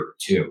a beer or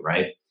two,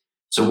 right?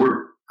 So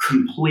we're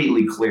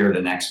completely clear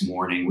the next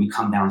morning. We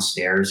come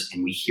downstairs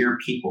and we hear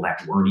people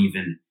that weren't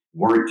even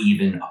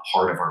a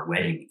part of our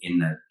wedding in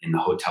the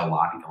hotel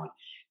lobby going,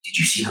 did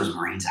you see those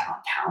Marines out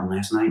on town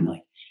last night? And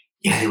like,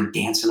 yeah, they were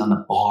dancing on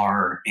the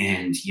bar,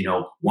 and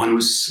one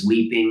was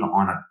sleeping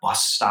on a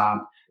bus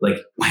stop. Like,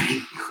 when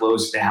it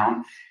closed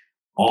down,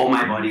 all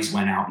my buddies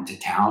went out into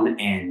town,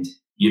 and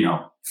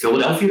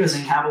Philadelphia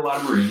doesn't have a lot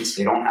of Marines.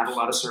 They don't have a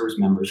lot of service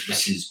members.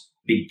 This is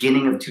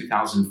beginning of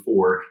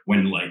 2004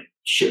 when like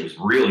shit was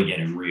really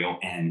getting real,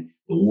 and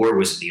the war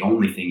was the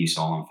only thing you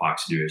saw on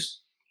Fox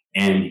News.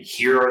 And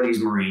here are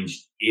these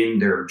Marines in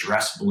their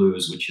dress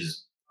blues, which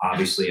is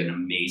obviously an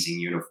amazing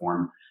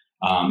uniform.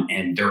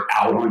 And they're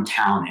out on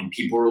town, and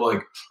people are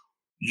like,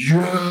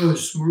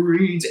 yes,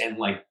 Marines. And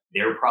like,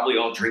 they're probably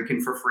all drinking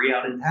for free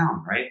out in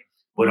town, right?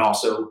 But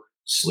also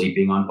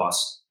sleeping on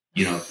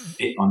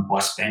on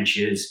bus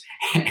benches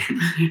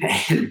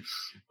and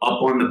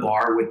up on the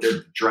bar with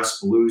their dress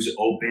blues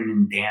open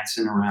and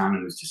dancing around.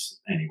 It was just,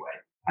 anyway,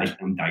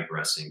 I'm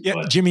digressing. Yeah,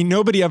 but Jimmy,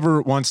 nobody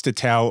ever wants to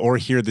tell or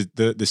hear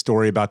the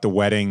story about the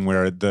wedding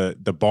where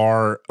the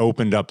bar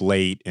opened up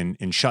late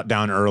and shut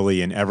down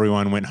early and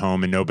everyone went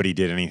home and nobody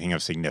did anything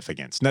of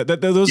significance. Now,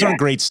 those aren't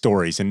great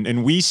stories.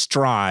 And we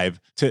strive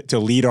to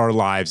lead our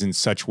lives in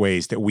such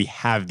ways that we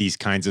have these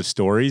kinds of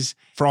stories.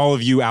 For all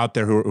of you out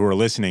there who are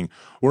listening,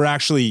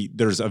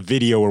 there's a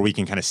video where we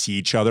can kind of see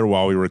each other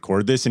while we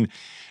record this. And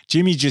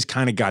Jimmy just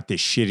kind of got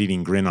this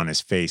shit-eating grin on his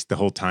face the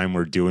whole time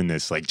we're doing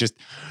this, like just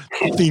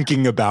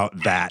thinking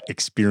about that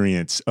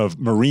experience of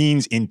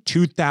Marines in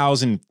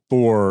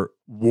 2004.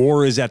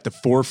 War is at the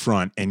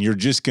forefront, and you're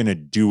just going to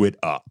do it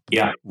up.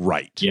 Yeah.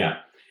 Right. Yeah.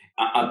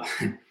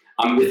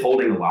 I'm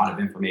withholding a lot of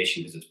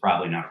information because it's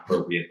probably not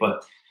appropriate,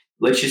 but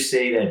let's just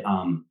say that,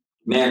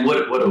 man,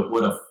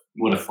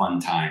 what a fun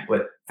time.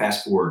 But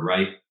fast forward,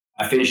 right?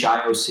 I finished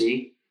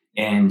IOC,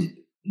 and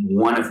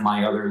one of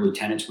my other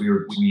lieutenants,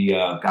 we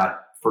got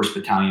First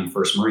Battalion,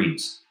 First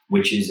Marines,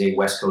 which is a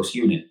West Coast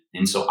unit.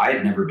 And so I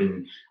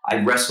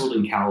wrestled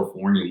in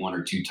California one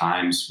or two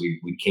times.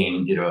 We came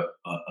and did a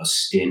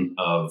stint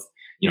of,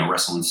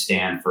 wrestling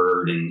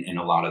Stanford and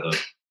a lot of the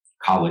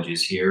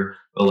colleges here.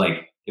 But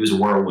like, it was a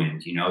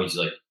whirlwind, he's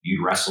like,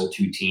 you'd wrestle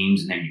two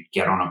teams and then you'd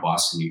get on a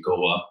bus and you'd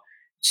go up,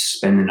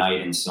 spend the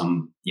night in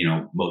some,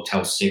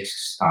 Motel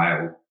 6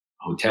 style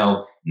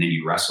hotel, and then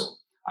you'd wrestle.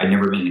 I'd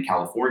never been to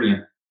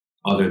California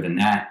other than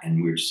that. And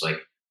we were just like,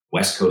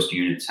 West Coast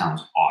unit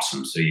sounds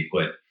awesome. So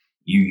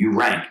you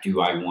rank,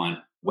 do I want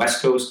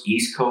West Coast,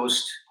 East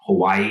Coast,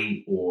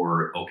 Hawaii,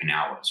 or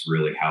Okinawa is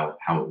really how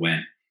it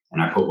went.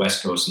 And I put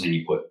West Coast, and then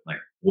you put like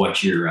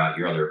what your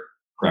other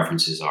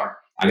preferences are.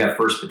 I got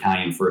First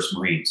Battalion, First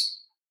Marines.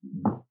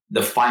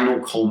 The final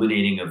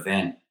culminating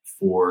event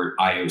for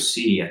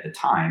IOC at the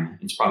time,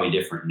 it's probably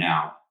different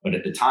now, but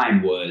at the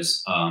time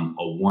was a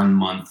 1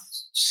 month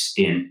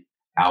stint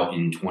out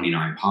in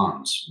 29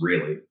 Palms,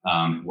 really,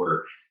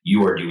 where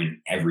you are doing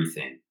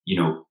everything.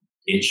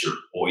 It's your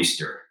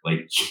oyster.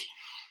 Like,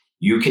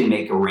 you can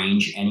make a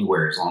range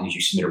anywhere as long as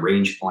you submit a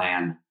range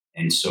plan.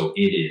 And so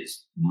it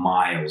is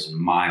miles and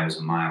miles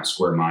and miles,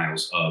 square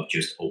miles of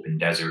just open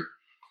desert.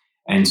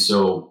 And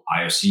so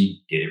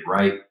IOC did it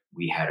right.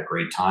 We had a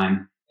great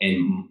time.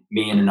 And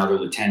me and another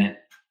lieutenant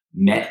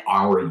met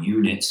our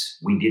units.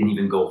 We didn't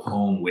even go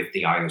home with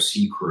the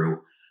IOC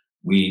crew.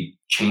 We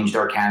changed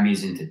our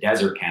camis into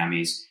desert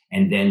camis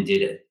and then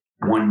did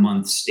a 1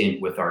 month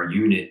stint with our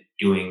unit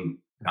doing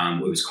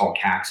what was called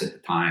CAX at the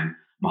time,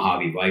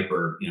 Mojave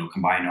Viper,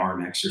 combined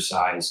arm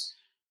exercise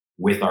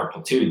with our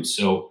platoon.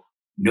 So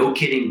no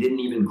kidding, didn't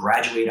even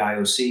graduate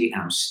IOC.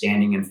 And I'm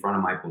standing in front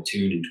of my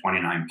platoon in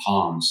 29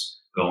 Palms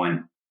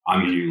going,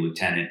 I'm your new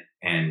lieutenant,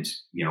 and,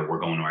 we're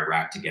going to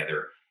Iraq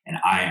together. And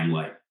I am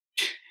like,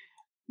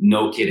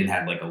 no kidding,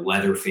 had like a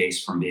leather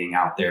face from being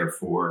out there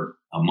for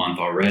a month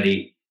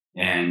already.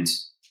 And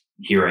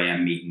here I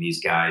am meeting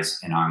these guys,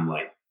 and I'm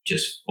like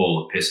just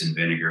full of piss and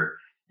vinegar.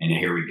 And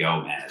here we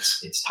go, man.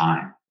 It's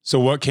time. So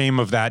what came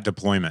of that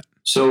deployment?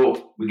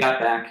 So we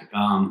got back.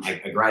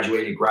 I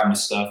graduated, grabbed my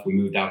stuff. We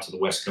moved out to the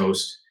West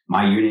Coast.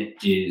 My unit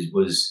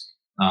was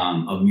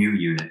a MU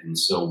unit. And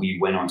so we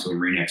went on to a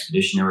Marine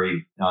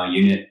Expeditionary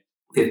Unit,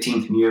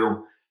 15th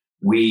MU.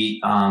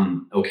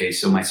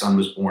 So my son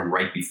was born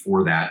right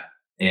before that.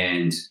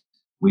 And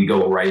we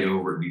go right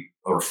over, we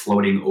are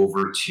floating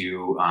over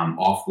to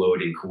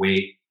offload in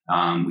Kuwait.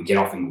 We get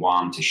off in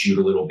Guam to shoot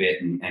a little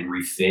bit and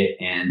refit.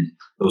 And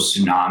those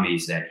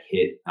tsunamis that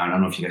hit, I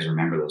don't know if you guys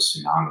remember those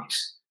tsunamis,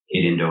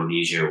 hit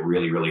Indonesia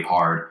really, really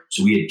hard.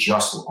 So we had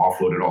just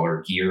offloaded all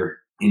our gear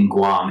in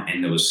Guam,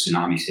 and those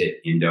tsunamis hit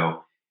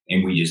Indo.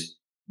 And we just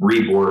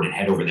reboard and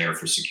head over there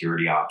for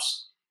security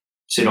ops.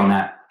 Sit on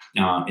that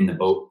in the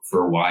boat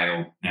for a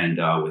while.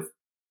 And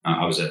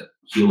I was a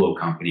Hilo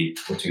company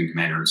platoon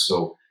commander. And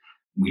so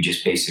we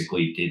just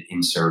basically did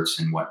inserts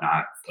and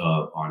whatnot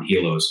on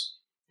Hilos.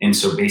 And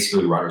so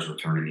basically rudders were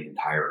turning the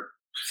entire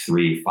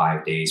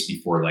 3-5 days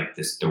before like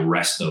the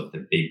rest of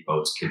the big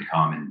boats could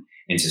come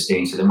and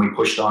sustain. So then we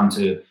pushed on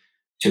to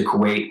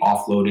Kuwait,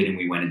 offloaded, and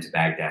we went into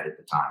Baghdad at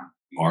the time.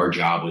 Our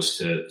job was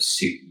to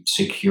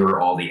secure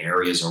all the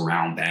areas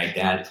around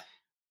Baghdad.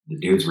 The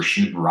dudes were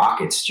shooting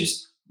rockets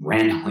just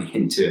randomly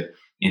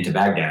into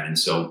Baghdad. And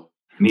so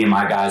me and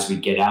my guys,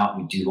 we'd get out,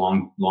 we'd do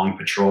long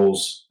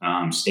patrols,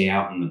 stay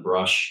out in the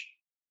brush,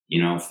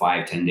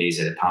 5-10 days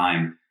at a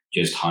time,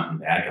 just hunting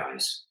bad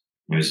guys.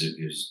 It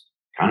was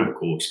kind of a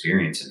cool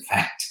experience, in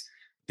fact.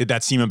 Did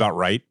that seem about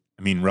right?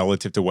 I mean,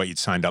 relative to what you'd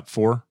signed up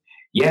for?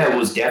 Yeah, it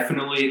was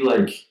definitely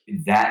like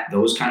that.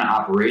 Those kind of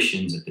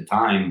operations at the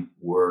time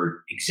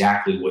were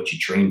exactly what you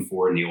trained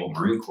for in the old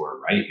Marine Corps,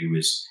 right? It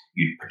was,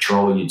 you'd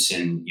patrol, you'd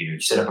send,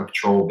 you'd set up a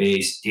patrol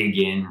base, dig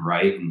in,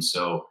 right? And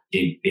so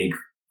dig big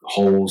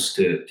holes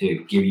to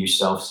give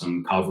yourself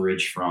some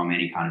coverage from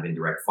any kind of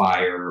indirect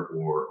fire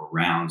or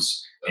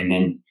rounds. And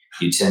then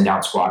you'd send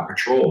out squad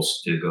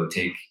patrols to go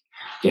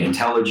get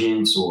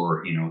intelligence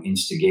or,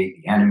 instigate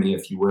the enemy,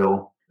 if you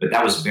will. But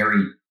that was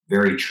very,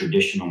 very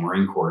traditional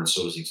Marine Corps. And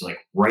so it was like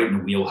right in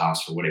the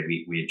wheelhouse for what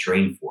we had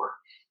trained for.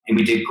 And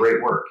we did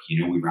great work.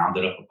 We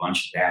rounded up a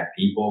bunch of bad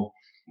people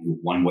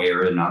one way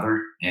or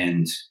another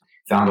and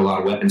found a lot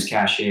of weapons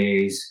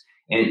caches.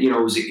 And, it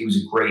was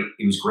a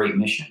great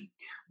mission.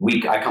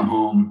 I come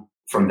home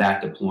from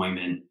that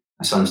deployment.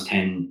 My son's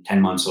 10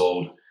 months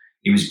old.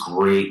 It was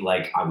great.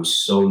 Like, I was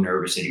so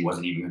nervous that he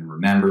wasn't even going to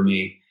remember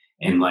me.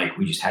 And like,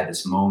 we just had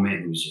this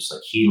moment. It was just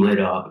like, he lit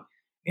up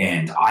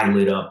and I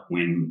lit up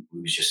when it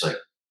was just like,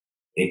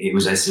 it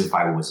was as if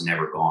I was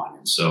never gone.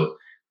 And so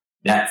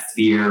that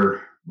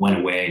fear went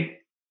away.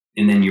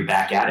 And then you're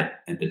back at it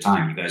at the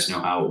time. You guys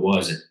know how it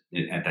was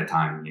at that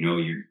time.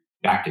 You're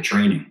back to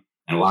training.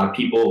 And a lot of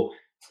people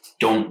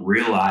don't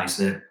realize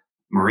that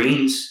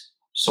Marines,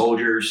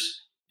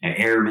 soldiers,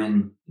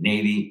 airmen,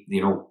 Navy,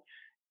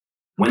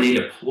 when they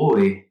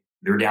deploy,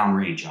 they're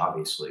downrange,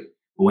 obviously.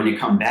 But when you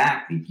come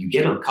back, you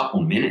get a couple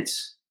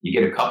minutes. You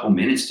get a couple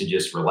minutes to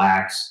just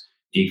relax,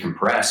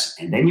 decompress,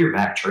 and then you're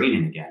back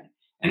training again.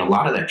 And a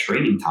lot of that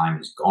training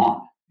time is gone.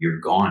 You're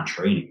gone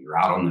training. You're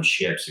out on the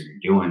ships, or you're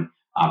doing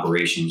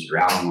operations, you're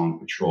out on long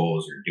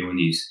patrols, you're doing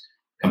these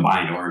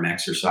combined arm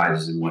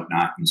exercises and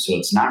whatnot. And so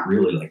it's not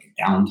really like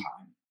a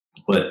downtime.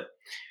 But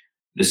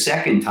the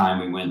second time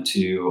we went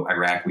to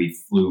Iraq, we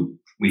flew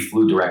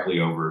directly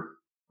over.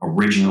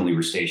 Originally,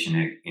 we're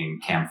stationed in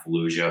Camp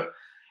Fallujah,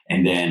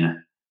 and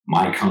then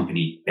my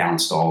company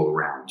bounced all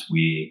around.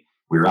 We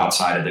were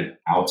outside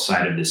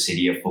of the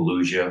city of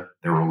Fallujah.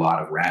 There were a lot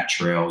of rat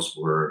trails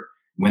where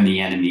when the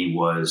enemy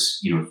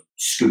was,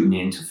 scooting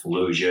into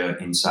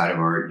Fallujah inside of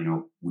our,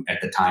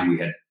 at the time we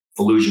had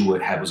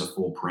Fallujah was a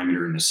full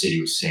perimeter and the city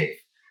was safe,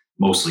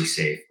 mostly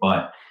safe,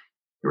 but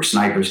there were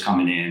snipers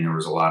coming in. There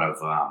was a lot of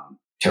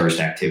terrorist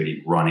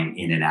activity running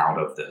in and out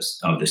of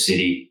the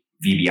city,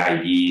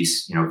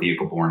 VBIEDs,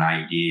 vehicle-borne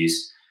IEDs.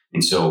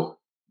 And so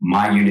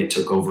my unit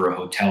took over a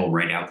hotel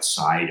right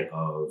outside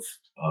of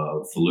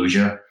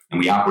Fallujah, and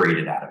we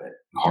operated out of it,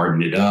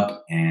 hardened it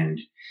up, and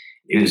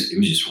it was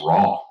just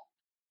raw.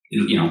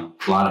 A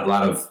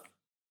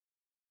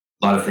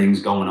lot of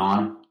things going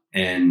on,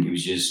 and it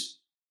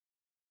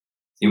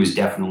was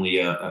definitely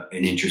an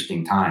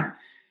interesting time.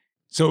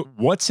 So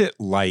what's it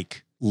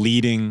like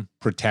leading,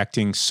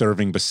 protecting,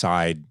 serving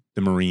beside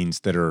the Marines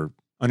that are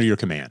under your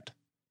command?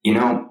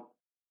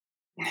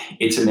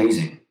 It's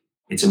amazing.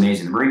 It's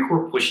amazing. The Marine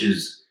Corps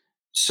pushes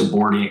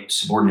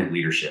subordinate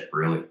leadership,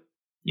 really.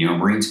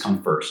 Marines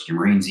come first. Your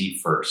Marines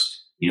eat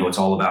first. It's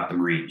all about the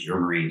Marines, your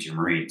Marines, your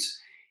Marines.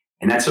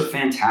 And that's a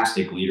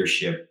fantastic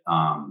leadership,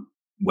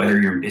 whether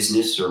you're in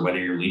business or whether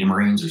you're leading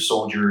Marines or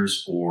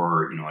soldiers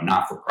or, a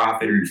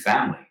not-for-profit or your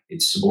family.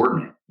 It's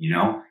subordinate,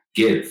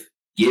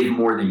 give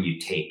more than you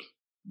take.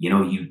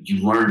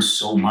 You learn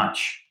so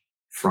much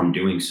from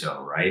doing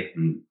so, right?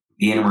 And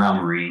being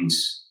around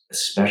Marines,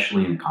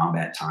 especially in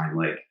combat time,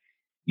 like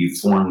you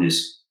form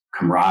this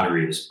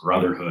camaraderie, this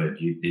brotherhood,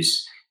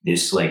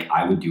 this like,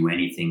 I would do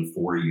anything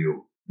for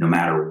you, no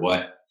matter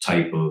what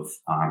type of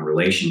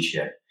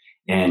relationship.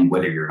 And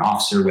whether you're an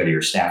officer, whether you're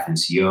a staff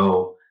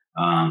NCO,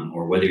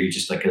 or whether you're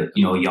just like a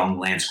young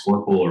Lance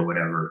Corporal or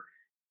whatever,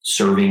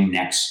 serving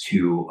next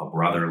to a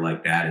brother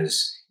like that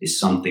is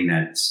something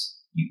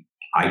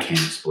I can't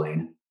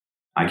explain.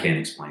 I can't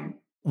explain.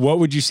 What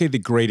would you say the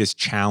greatest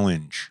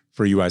challenge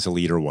for you as a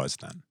leader was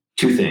then?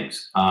 Two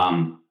things.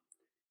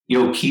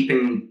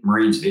 Keeping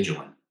Marines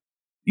vigilant.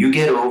 You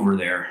get over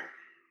there.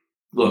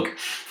 Look,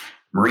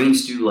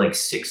 Marines do like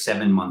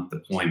 6-7 month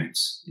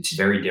deployments. It's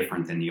very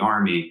different than the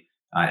Army.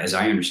 As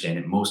I understand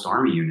it, most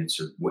Army units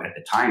at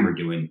the time are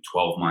doing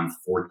 12-month,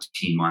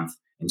 14-month,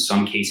 in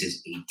some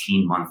cases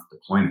 18-month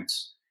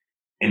deployments.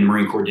 And the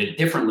Marine Corps did it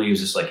differently. It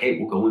was just like, hey,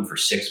 we'll go in for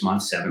 6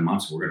 months, 7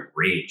 months. We're going to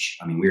rage.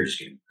 I mean, we're just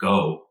going to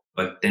go,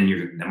 but then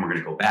we're going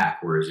to go back.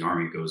 Whereas the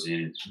Army goes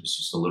in, it's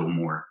just do a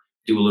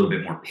little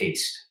bit more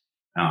paced.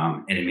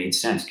 And it made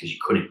sense because you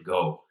couldn't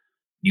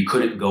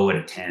go at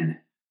a 10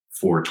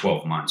 for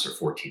 12 months or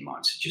 14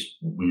 months.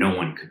 No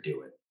one could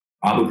do it.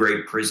 Abu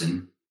Ghraib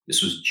prison.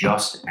 This was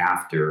just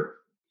after,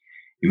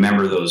 you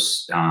remember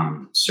those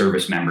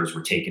service members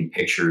were taking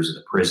pictures of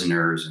the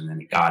prisoners, and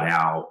then it got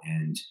out,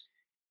 and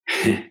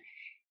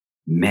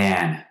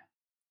man,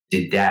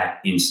 did that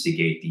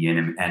instigate the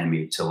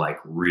enemy to like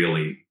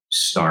really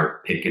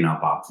start picking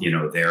up,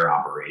 their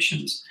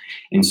operations.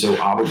 And so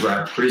Abu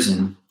Ghraib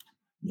prison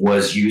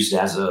was used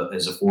as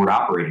a forward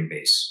operating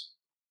base.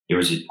 There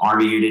was an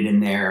Army unit in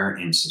there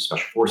and some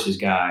special forces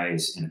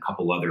guys and a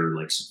couple other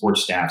like support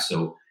staff.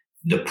 So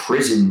the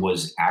prison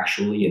was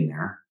actually in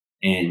there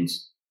and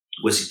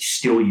was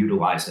still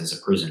utilized as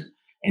a prison.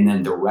 And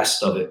then the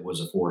rest of it was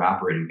a forward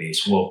operating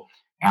base. Well,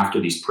 after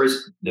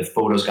the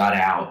photos got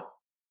out,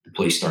 the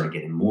place started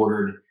getting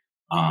mortared,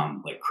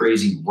 like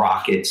crazy,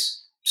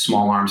 rockets,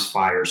 small arms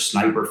fire,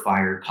 sniper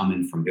fire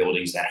coming from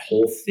buildings. That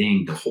whole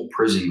thing, the whole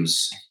prison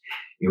was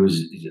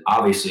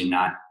obviously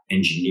not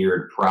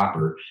engineered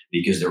proper,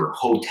 because there were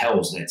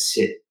hotels that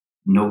sit,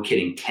 no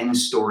kidding, 10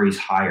 stories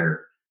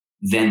higher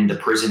than the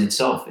prison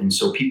itself. And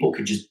so people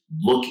could just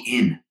look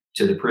in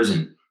to the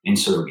prison. And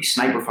so there'd be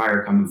sniper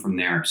fire coming from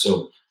there.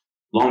 So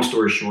long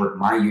story short,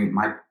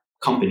 my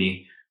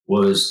company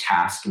was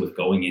tasked with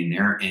going in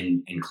there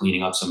and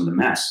cleaning up some of the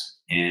mess.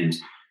 And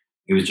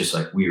it was just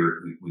like we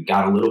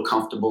got a little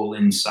comfortable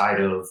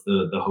inside of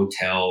the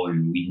hotel,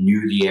 and we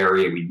knew the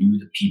area, we knew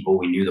the people,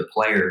 we knew the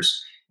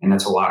players. And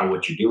that's a lot of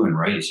what you're doing,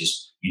 right? It's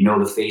just,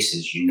 the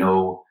faces,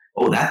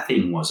 oh, that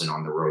thing wasn't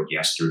on the road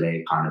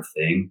yesterday kind of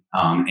thing.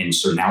 And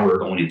so now we're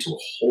going into a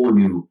whole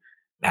new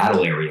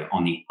battle area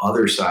on the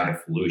other side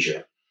of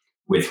Fallujah,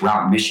 with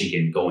Route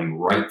Michigan going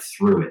right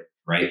through it,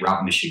 right?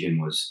 Route Michigan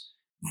was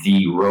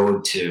the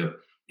road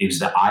it was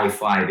the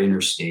I-5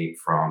 interstate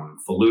from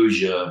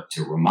Fallujah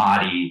to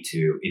Ramadi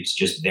it's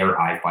just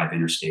their I-5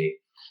 interstate,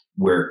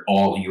 where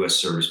all U.S.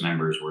 service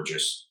members were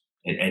just,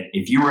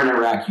 if you were in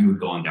Iraq, you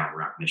would go on down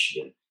Route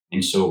Michigan.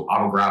 And so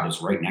Abu Ghraib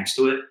was right next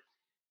to it.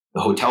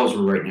 The hotels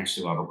were right next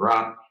to Abu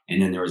Ghraib. And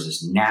then there was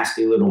this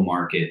nasty little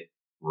market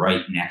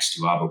right next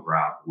to Abu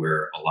Ghraib,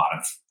 where a lot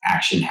of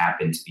action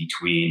happened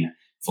between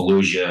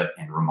Fallujah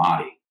and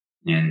Ramadi.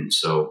 And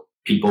so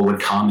people would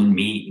come and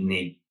meet, and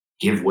they'd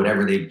give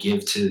whatever they'd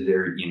give to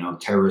their,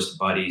 terrorist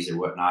buddies or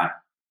whatnot.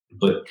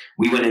 But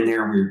we went in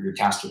there and we were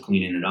tasked with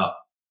cleaning it up.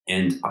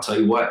 And I'll tell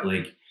you what,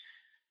 like,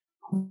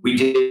 we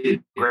did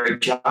a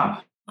great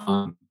job.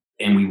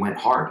 And we went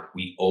hard.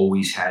 We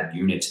always had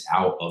units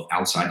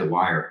outside the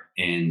wire.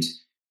 And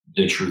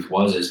the truth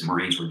was, is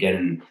Marines were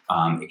getting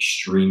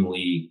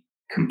extremely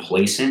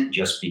complacent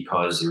just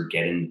because they're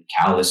getting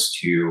callous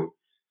to,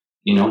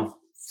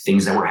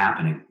 things that were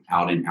happening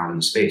out in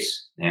the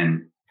space.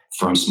 And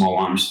from small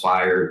arms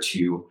fire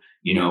to,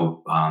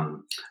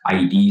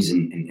 IEDs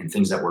and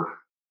things that were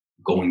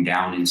going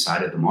down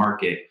inside of the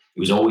market, it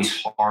was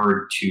always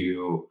hard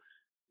to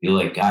be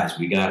like, guys,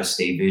 we got to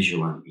stay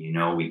vigilant. We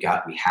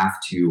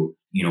have to,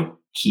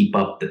 keep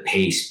up the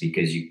pace,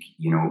 because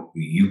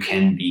you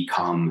can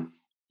become,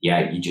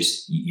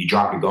 you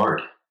drop your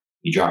guard.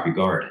 You drop your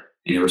guard.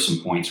 And there were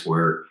some points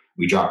where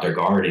we dropped our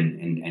guard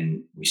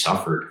and we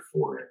suffered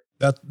for it.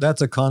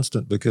 That's a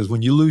constant, because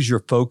when you lose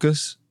your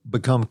focus,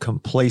 become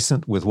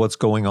complacent with what's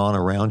going on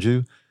around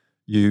you,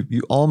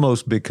 you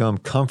almost become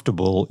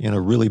comfortable in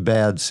a really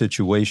bad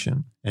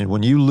situation. And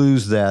when you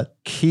lose that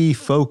key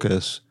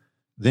focus,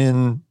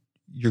 then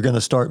you're going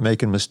to start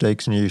making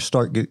mistakes and you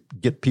start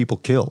get people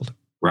killed.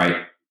 Right.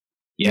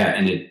 Yeah.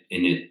 And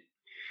it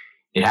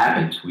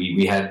happened.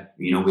 We had,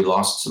 we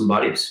lost some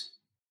buddies.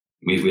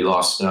 We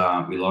lost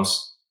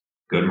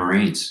good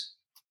Marines.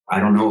 I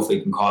don't know if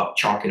they can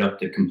chalk it up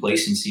to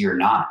complacency or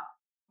not,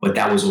 but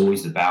that was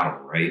always the battle,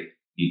 right?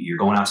 You're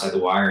going outside the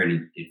wire,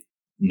 and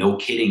no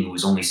kidding, it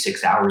was only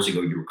 6 hours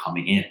ago you were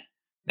coming in.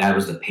 That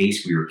was the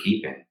pace we were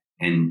keeping.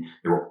 And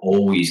there were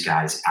always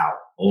guys out.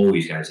 And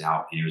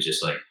it was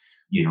just like,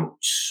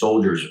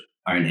 soldiers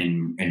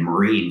and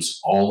Marines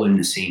all in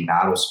the same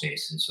battle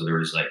space. And so there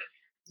was like,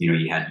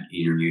 you had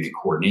inter-unit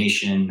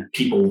coordination,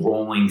 people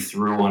rolling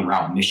through on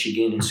Route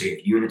Michigan. And so you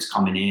have units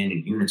coming in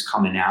and units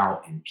coming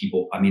out, and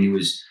people, it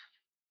was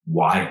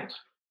wild,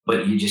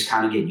 but you just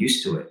kind of get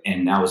used to it.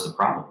 And that was the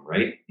problem,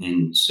 right?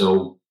 And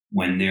so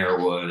when there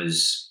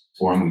was,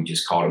 for him, we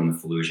just called him the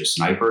Fallujah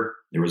sniper.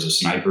 There was a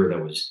sniper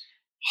that was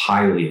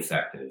highly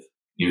effective.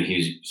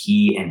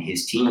 He and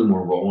his team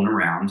were rolling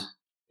around.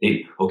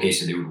 They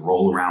would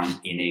roll around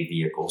in a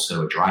vehicle,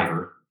 so a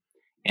driver,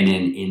 and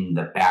then in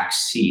the back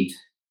seat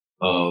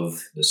of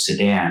the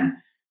sedan,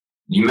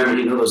 you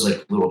remember, those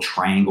like little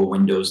triangle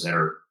windows that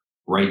are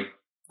right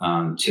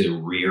to the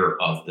rear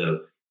of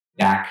the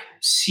back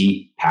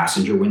seat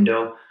passenger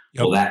window.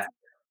 Yep. Well,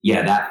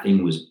 that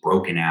thing was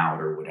broken out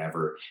or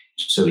whatever.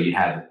 So you'd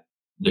have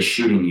the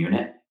shooting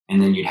unit,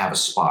 and then you'd have a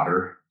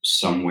spotter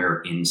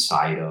somewhere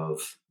inside of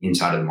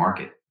the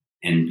market.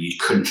 And you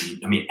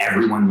couldn't,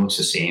 everyone looks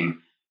the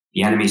same.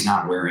 The enemy's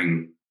not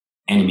wearing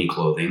enemy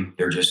clothing.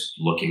 They're just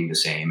looking the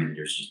same. And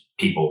there's just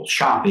people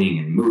shopping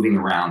and moving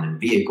around in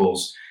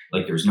vehicles.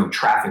 Like, there's no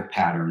traffic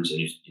patterns,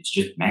 and it's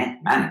just manic.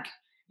 And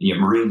you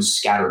have Marines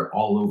scattered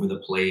all over the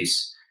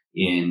place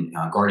in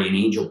guardian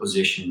angel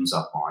positions,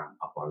 up on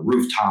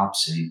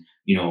rooftops, and,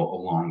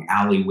 along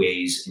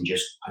alleyways, and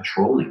just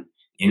patrolling,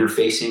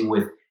 interfacing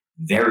with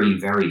very,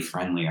 very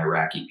friendly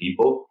Iraqi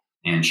people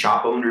and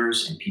shop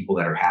owners and people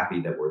that are happy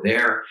that we're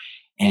there,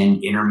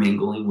 and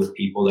intermingling with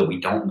people that we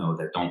don't know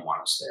that don't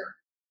want us there,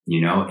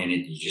 and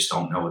you just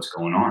don't know what's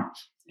going on.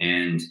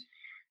 And,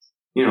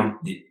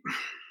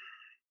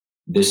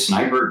 this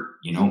sniper,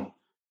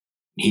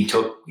 he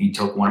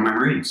took one of my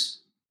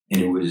Marines,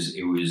 and it was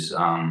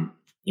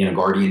in a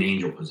guardian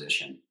angel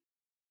position.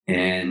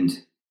 And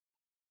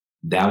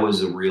that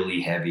was a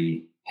really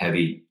heavy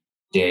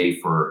day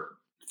for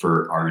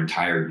our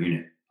entire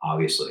unit,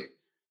 obviously.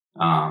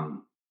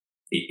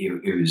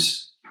 It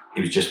was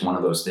just one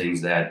of those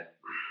things that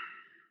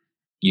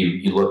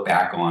you look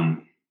back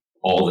on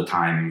all the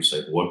time, and you're just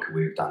like, what could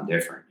we have done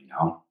different?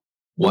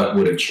 What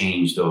would have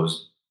changed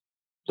those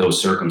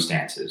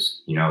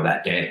circumstances,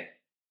 that day,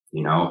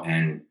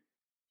 and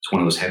it's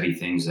one of those heavy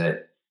things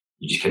that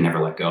you just can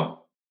never let go.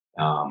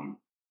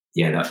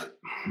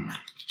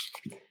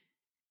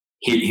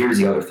 Here's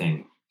the other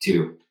thing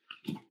too.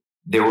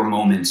 There were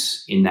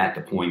moments in that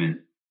deployment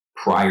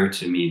prior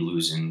to me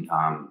losing,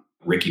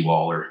 Ricky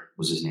Waller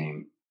was his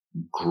name,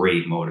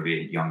 great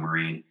motivated young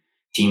Marine,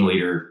 team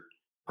leader,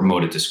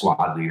 promoted to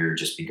squad leader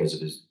just because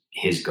of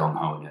his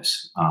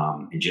gung-ho-ness,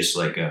 and just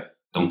like a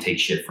don't take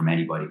shit from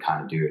anybody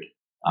kind of dude.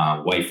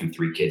 Wife and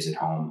 3 kids at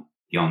home,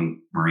 young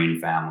Marine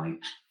family.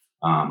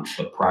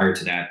 But prior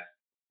to that,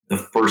 the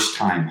first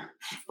time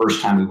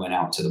we went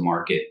out to the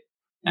market,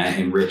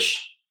 and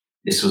Rich,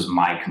 this was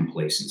my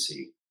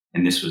complacency,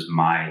 and this was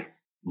my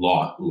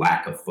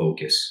lack of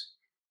focus.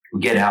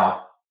 We get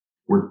out,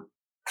 we're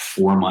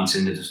 4 months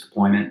into this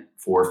deployment,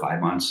 4 or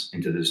 5 months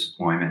into this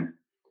deployment.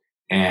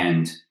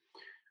 And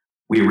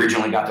we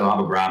originally got to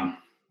Abu Ghraib.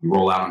 We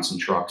roll out on some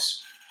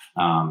trucks,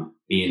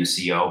 being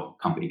the CO,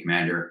 company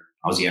commander.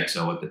 I was the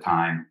XO at the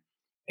time.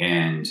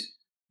 And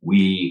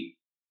we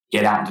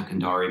get out into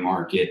Kandahari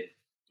market,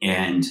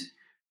 and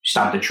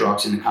stop the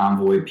trucks in the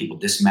convoy, people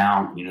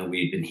dismount. You know,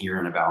 we'd been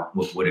hearing about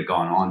what had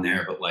gone on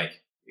there, but like,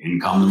 in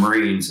come the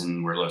Marines,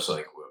 and we're just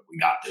like, we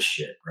got this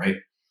shit, right?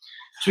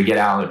 So we get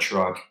out of the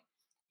truck,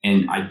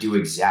 and I do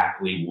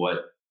exactly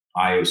what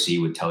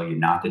IOC would tell you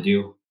not to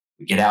do.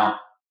 We get out,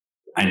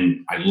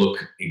 and I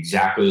look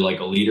exactly like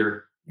a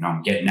leader. You know,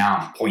 I'm getting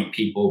out, I'm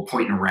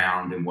pointing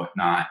around and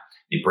whatnot.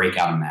 They break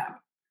out a map.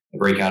 I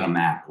break out a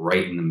map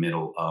right in the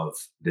middle of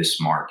this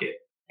market.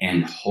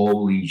 And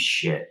holy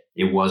shit,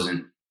 it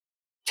wasn't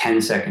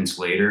 10 seconds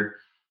later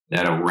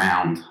that a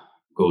round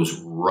goes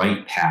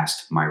right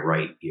past my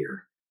right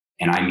ear.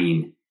 And I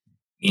mean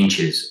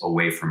inches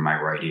away from my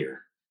right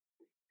ear.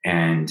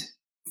 And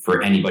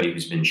for anybody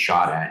who's been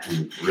shot at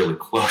and really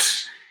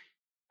close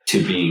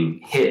to being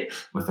hit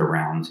with a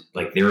round,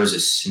 like there is a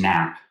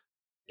snap.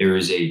 There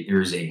is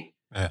a,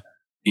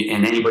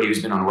 and anybody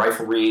who's been on a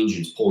rifle range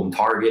and is pulling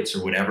targets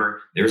or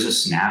whatever, there's a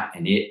snap,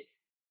 and it,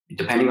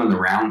 depending on the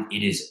round,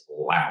 it is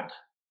loud.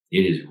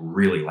 It is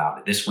really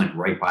loud. This went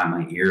right by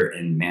my ear,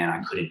 and man,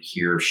 I couldn't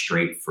hear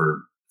straight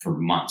for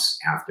months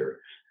after.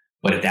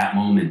 But at that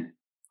moment,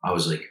 I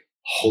was like,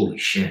 holy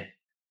shit.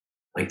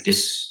 Like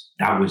this,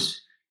 that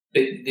was,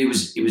 it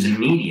was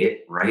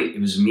immediate, right? It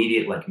was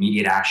immediate, like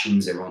immediate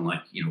actions. Everyone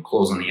like, you know,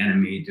 close on the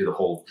enemy, do the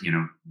whole, you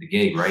know, the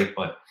gig, right?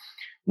 But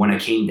when I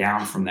came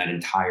down from that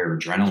entire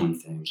adrenaline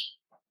thing,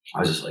 I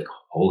was just like,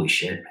 holy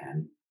shit,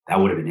 man, that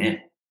would have been it.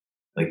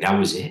 Like that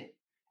was it.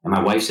 And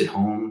my wife's at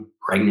home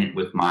pregnant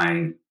with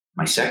my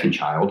second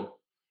child,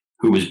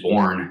 who was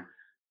born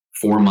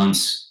 4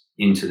 months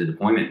into the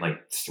deployment.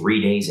 Like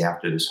 3 days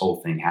after this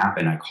whole thing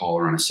happened, I call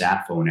her on a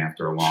sat phone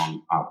after a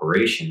long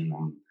operation.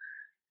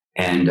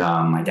 And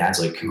my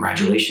dad's like,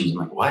 congratulations. I'm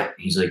like, what?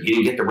 He's like, you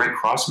didn't get the Red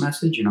Cross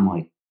message? And I'm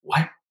like,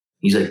 what?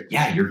 He's like,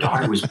 yeah, your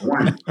daughter was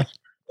born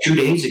 2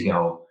 days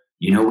ago.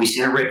 You know, we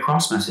sent a Red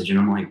Cross message. And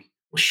I'm like,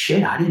 well,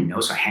 shit, I didn't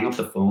know. So I hang up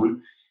the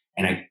phone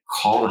and I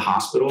call the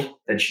hospital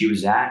that she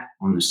was at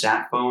on the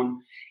sat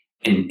phone.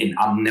 And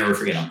I'll never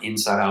forget, I'm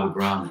inside Abu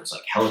Ghraib, and there's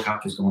like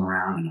helicopters going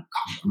around. And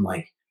I'm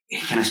like,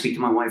 hey, can I speak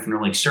to my wife? And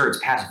they're like, sir, it's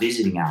past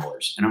visiting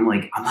hours. And I'm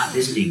like, I'm not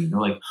visiting. And they're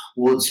like,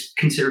 well, it's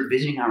considered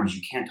visiting hours.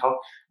 You can't talk.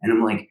 And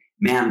I'm like,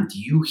 ma'am, do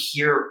you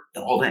hear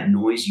all that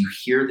noise? You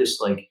hear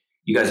this, like,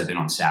 you guys have been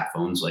on sat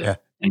phones, like,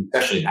 and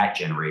especially that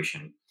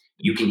generation.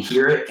 You can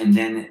hear it, and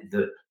then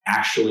the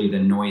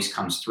noise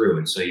comes through.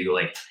 And so you're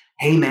like,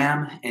 hey,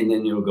 ma'am. And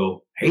then you'll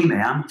go, hey,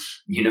 ma'am,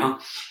 you know?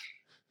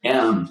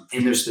 And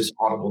there's this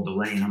audible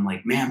delay. And I'm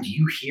like, ma'am, do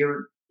you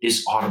hear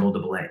this audible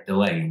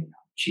delay? And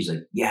she's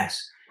like,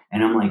 yes.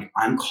 And I'm like,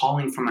 I'm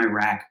calling from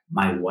Iraq.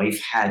 My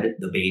wife had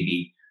the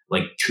baby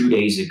like 2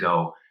 days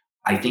ago.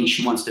 I think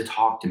she wants to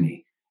talk to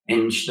me.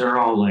 And they're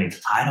all like,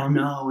 I don't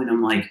know. And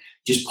I'm like,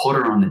 just put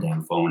her on the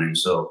damn phone. And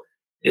so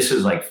this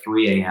is like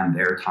 3 a.m.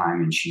 their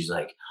time. And she's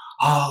like,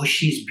 oh,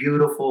 she's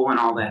beautiful and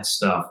all that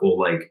stuff. Well,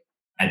 like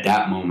at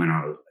that moment,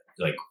 I was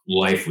like,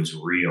 life was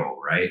real,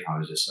 right? I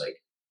was just like,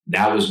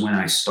 that was when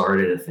I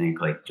started to think,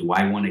 like, do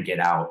I want to get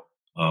out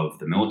of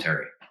the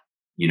military?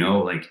 You know,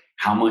 like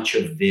how much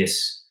of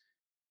this,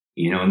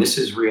 you know, and this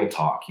is real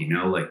talk, you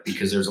know, like,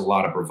 because there's a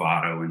lot of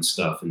bravado and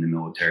stuff in the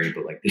military,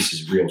 but like, this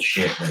is real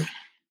shit. Like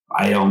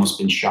I had almost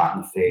been shot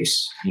in the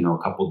face, you know,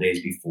 a couple of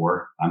days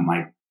before.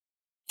 My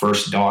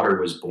first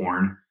daughter was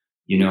born,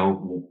 you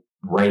know,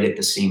 right at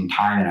the same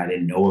time, and I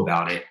didn't know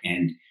about it.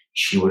 And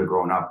she would have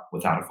grown up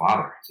without a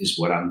father, is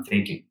what I'm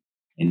thinking.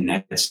 And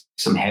that's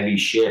some heavy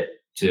shit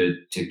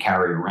to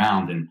carry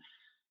around. And,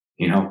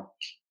 you know,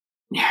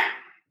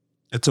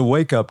 it's a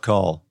wake-up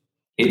call.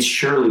 It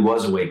surely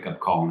was a wake-up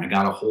call. And I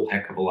got a whole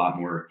heck of a lot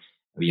more,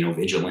 you know,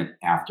 vigilant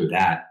after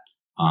that.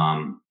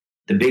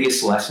 The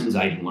biggest lessons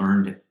I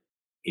learned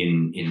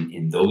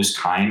in those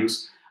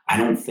times, I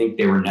don't think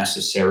they were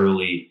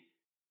necessarily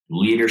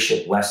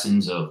leadership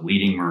lessons of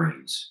leading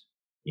Marines.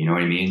 You know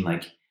what I mean?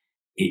 Like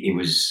it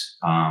was,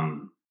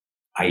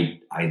 I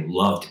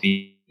loved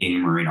being a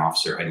Marine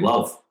officer. I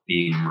love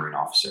being a Marine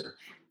officer.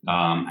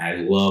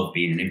 I love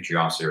being an infantry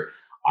officer.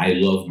 I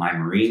love my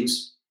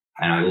Marines,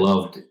 and I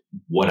loved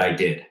what I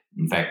did.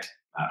 In fact,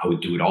 I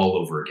would do it all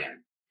over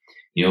again,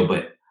 you know,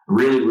 but I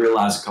really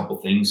realized a couple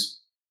things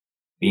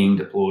being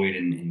deployed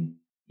and,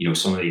 you know,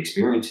 some of the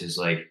experiences.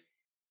 Like,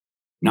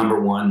 number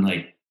one,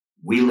 like,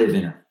 we live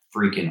in a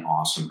freaking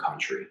awesome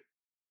country.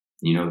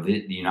 You know,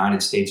 the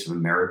United States of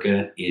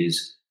America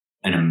is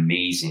an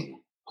amazing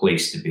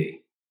place to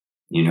be,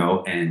 you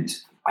know, and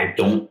I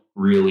don't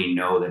really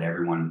know that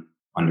everyone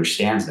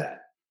understands that.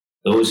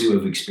 Those who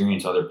have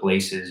experienced other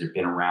places or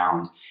been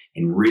around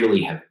and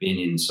really have been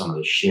in some of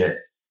the shit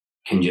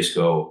can just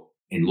go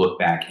and look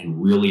back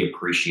and really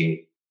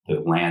appreciate the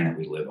land that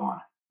we live on.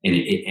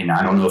 And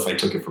I don't know if I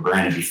took it for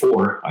granted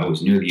before. I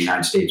always knew the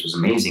United States was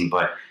amazing,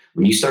 but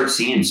when you start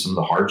seeing some of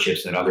the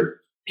hardships that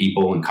other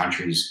people and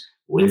countries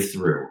live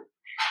through,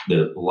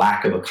 the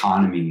lack of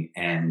economy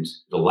and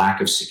the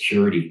lack of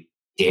security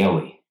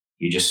daily,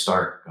 you just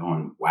start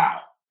going, wow,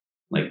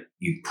 like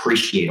you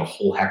appreciate a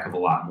whole heck of a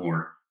lot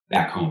more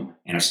back home.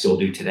 And I still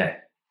do today.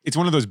 It's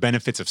one of those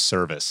benefits of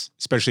service,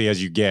 especially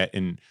as you get.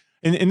 And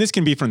And this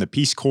can be from the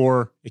Peace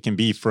Corps. It can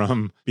be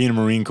from being a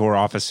Marine Corps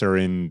officer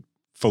in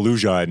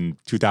Fallujah in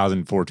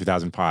 2004,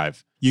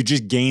 2005. You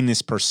just gain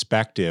this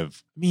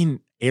perspective. I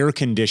mean, air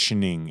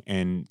conditioning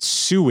and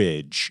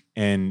sewage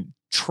and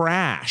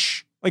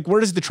trash. Like, where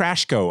does the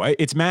trash go?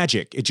 It's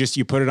magic. It just,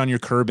 you put it on your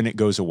curb and it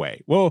goes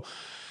away. Well,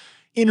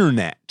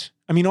 internet.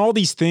 I mean, all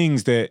these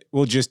things that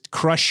will just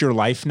crush your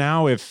life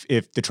now if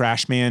the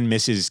trash man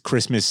misses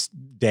Christmas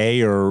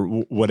Day or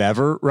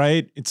whatever,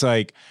 right? It's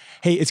like,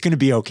 hey, it's going to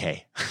be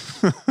okay.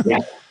 Yeah,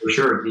 for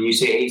sure. When you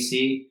say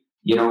AC,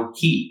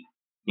 heat.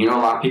 A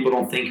lot of people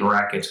don't think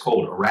Iraq gets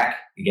cold. Iraq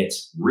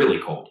gets really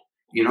cold.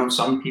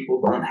 Some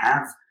people don't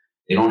have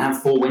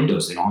full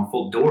windows. They don't have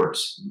full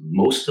doors.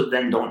 Most of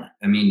them don't.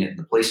 I mean, at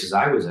the places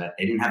I was at,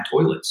 they didn't have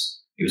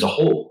toilets. It was a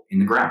hole in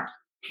the ground.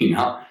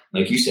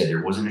 Like you said,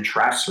 there wasn't a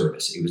trash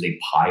service. It was a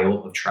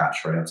pile of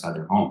trash right outside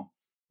their home,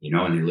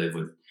 and they live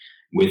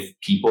with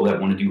people that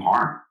want to do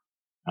harm.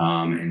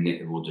 And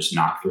they will just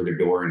knock through their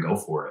door and go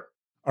for it.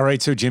 All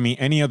right. So Jimmy,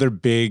 any other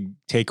big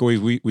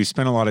takeaways? We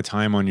spent a lot of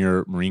time on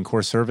your Marine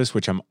Corps service,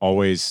 which I'm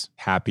always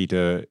happy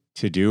to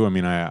do. I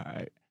mean,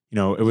 I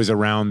it was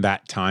around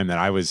that time that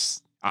I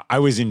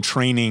was in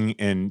training,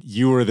 and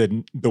you were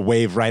the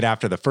wave right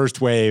after the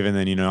first wave. And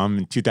then, I'm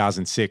in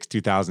 2006,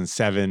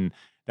 2007,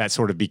 that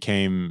sort of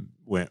became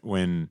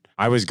when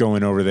I was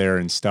going over there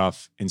and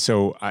stuff. And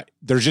so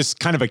there's just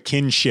kind of a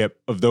kinship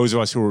of those of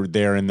us who were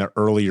there in the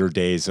earlier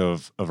days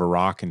of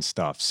Iraq and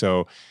stuff.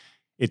 So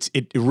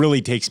it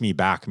really takes me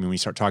back. I mean, we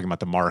start talking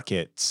about the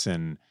markets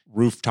and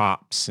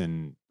rooftops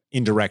and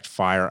indirect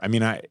fire. I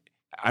mean,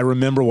 I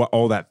remember what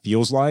all that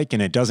feels like,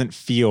 and it doesn't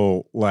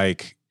feel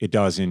like it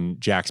does in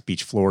Jax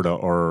Beach, Florida,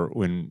 or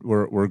when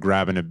we're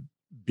grabbing a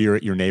beer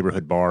at your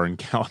neighborhood bar in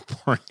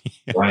California.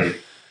 Right.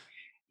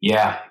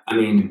 Yeah. I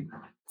mean,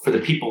 for the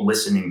people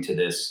listening to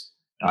this,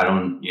 a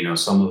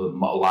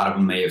lot of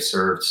them may have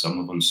served, some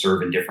of them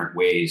serve in different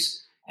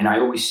ways. And I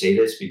always say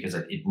this because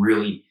I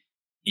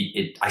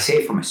say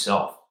it for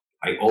myself.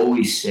 I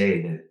always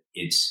say that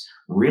it's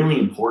really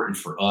important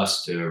for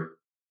us to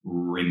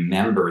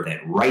remember that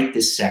right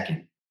this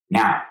second,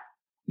 now,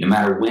 no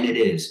matter when it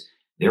is,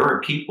 there are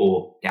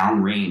people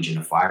downrange in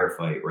a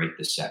firefight right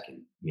this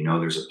second.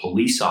 There's a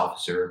police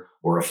officer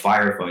or a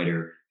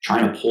firefighter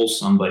trying to pull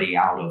somebody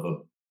out of a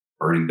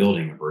burning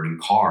building, a burning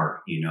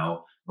car,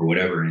 or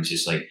whatever. And it's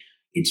just like,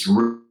 it's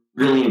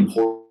really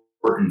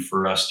important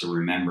for us to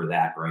remember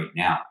that right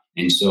now.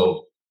 And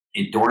so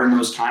during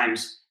those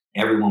times,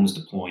 everyone was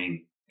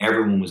deploying,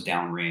 everyone was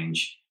downrange,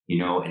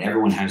 and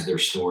everyone has their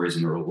stories.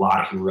 And there were a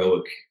lot of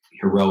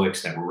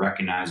heroics that were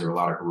recognized. There were a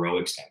lot of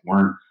heroics that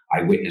weren't.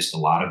 I witnessed a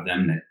lot of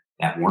them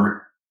that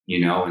weren't,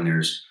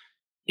 and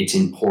it's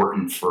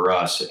important for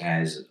us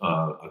as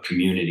a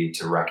community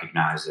to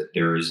recognize that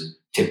there is a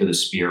tip of the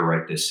spear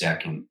right this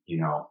second,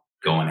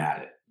 going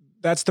at it.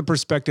 That's the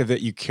perspective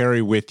that you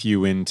carry with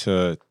you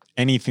into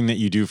anything that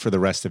you do for the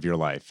rest of your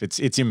life.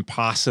 It's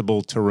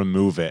impossible to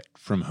remove it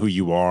from who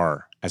you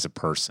are as a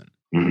person.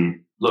 Mm-hmm.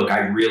 Look, I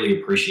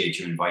really appreciate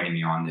you inviting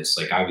me on this.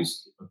 Like, I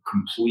was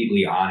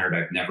completely honored.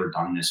 I've never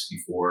done this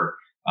before.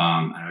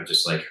 And I was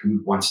just like,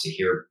 who wants to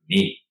hear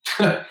me?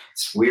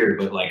 It's weird,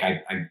 but like,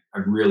 I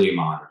really am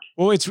honored.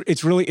 Well,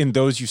 it's really in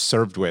those you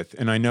served with.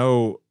 And I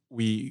know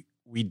we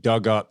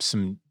dug up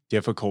some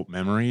difficult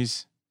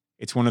memories.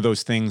 It's one of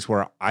those things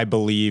where I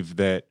believe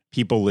that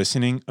people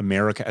listening,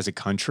 America as a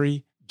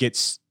country,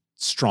 gets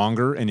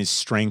stronger and is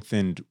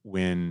strengthened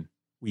when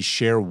we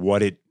share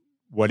what it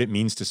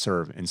means to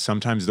serve. And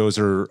sometimes those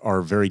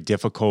are very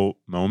difficult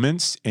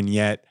moments. And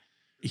yet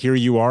here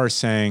you are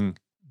saying,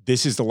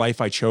 this is the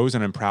life I chose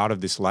and I'm proud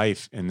of this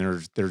life. And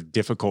there's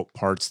difficult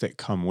parts that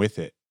come with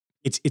it.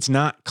 It's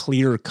not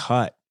clear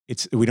cut.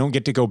 We don't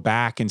get to go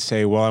back and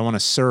say, well, I want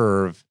to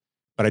serve,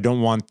 but I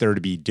don't want there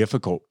to be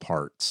difficult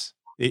parts.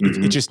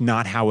 It's just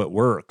not how it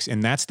works.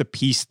 And that's the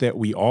piece that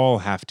we all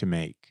have to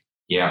make.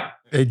 Yeah.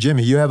 Hey,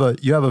 Jimmy, you have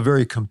a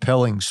very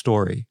compelling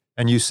story,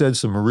 and you said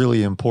some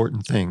really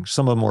important things.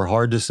 Some of them were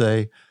hard to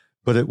say,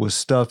 but it was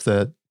stuff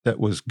that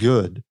was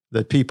good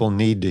that people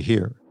need to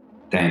hear.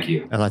 Thank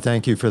you. And I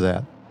thank you for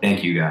that.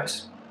 Thank you,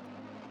 guys.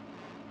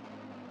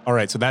 All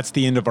right. So that's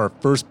the end of our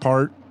first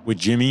part with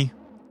Jimmy.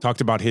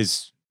 Talked about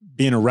his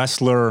being a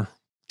wrestler,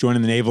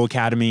 joining the Naval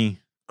Academy,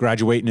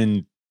 graduating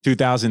in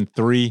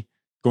 2003,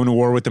 going to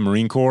war with the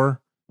Marine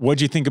Corps.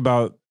 What'd you think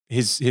about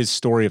his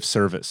story of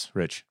service,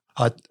 Rich?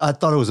 I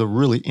thought it was a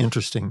really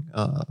interesting,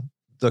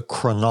 the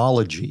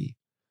chronology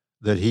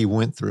that he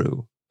went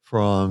through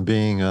from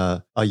being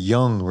a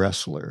young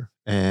wrestler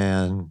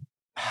and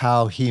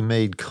how he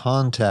made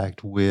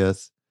contact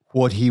with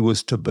what he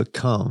was to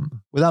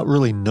become without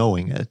really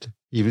knowing it.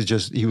 He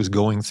was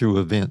going through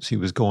events. He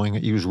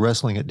was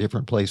wrestling at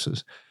different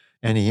places,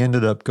 and he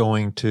ended up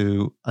going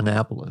to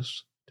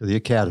Annapolis, to the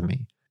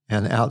academy,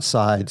 and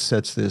outside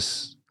sets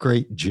this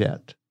great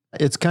jet.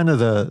 It's kind of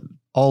the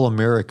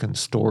all-American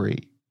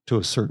story to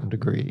a certain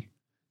degree.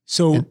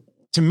 So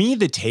to me,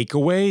 the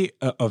takeaway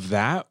of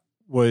that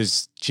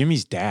was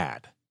Jimmy's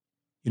dad,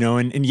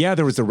 and yeah,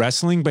 there was the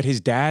wrestling, but his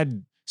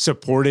dad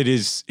supported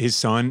his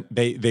son.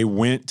 They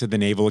went to the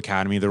Naval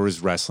Academy. There was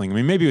wrestling. I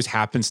mean, maybe it was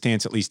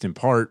happenstance, at least in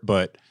part,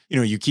 but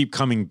you keep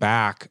coming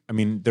back. I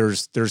mean,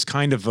 there's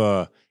kind of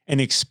an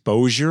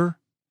exposure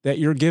that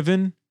you're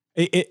given.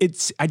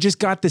 I just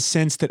got the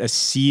sense that a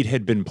seed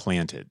had been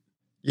planted.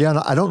 Yeah, and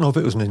I don't know if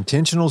it was an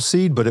intentional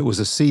seed, but it was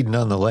a seed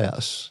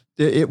nonetheless.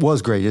 It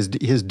was great.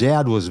 His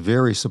dad was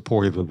very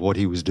supportive of what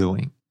he was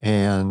doing.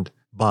 And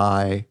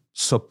by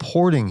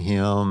supporting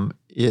him,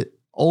 it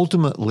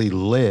ultimately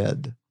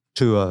led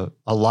to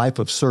a life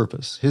of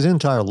service. His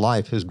entire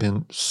life has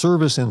been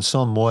service in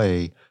some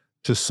way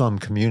to some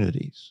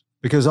communities.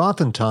 Because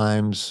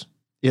oftentimes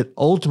it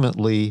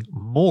ultimately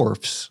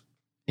morphs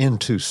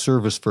into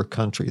service for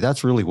country.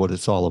 That's really what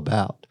it's all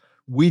about.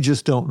 We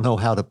just don't know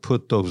how to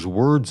put those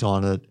words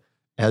on it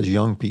as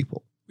young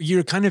people.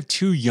 You're kind of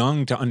too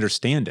young to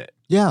understand it.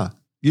 Yeah.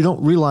 You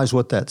don't realize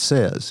what that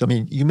says. I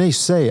mean, you may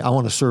say, I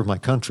want to serve my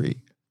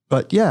country,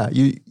 but yeah,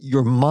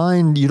 your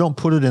mind, you don't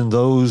put it in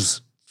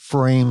those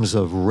frames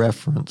of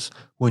reference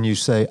when you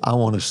say, I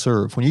want to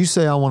serve. When you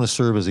say, I want to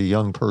serve as a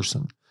young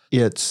person,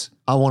 it's,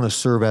 I want to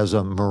serve as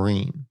a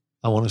Marine.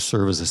 I want to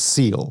serve as a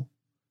SEAL.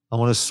 I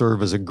want to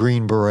serve as a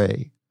Green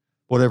Beret,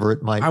 whatever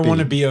it might be. I want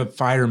to be a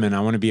fireman. I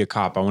want to be a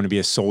cop. I want to be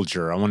a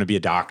soldier. I want to be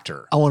a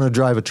doctor. I want to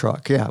drive a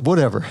truck. Yeah,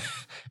 whatever.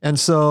 And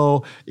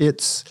so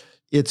it's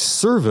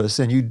service,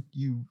 and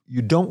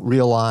you don't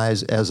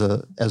realize as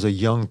a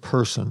young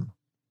person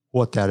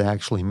what that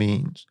actually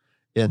means.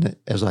 And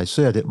as I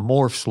said, it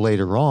morphs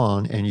later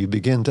on, and you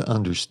begin to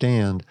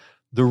understand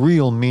the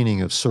real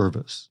meaning of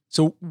service.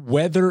 So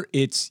whether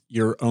it's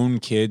your own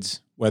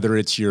kids, whether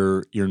it's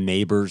your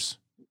neighbors,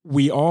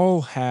 we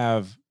all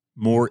have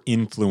more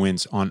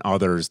influence on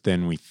others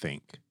than we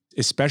think,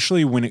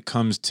 especially when it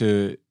comes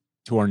to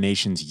our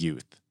nation's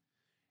youth,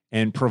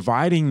 and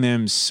providing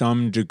them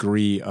some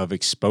degree of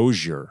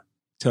exposure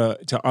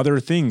to other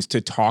things, to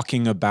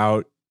talking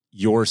about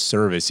your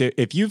service.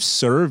 If you've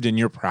served and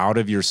you're proud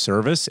of your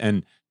service,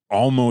 and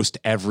almost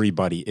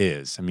everybody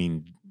is, I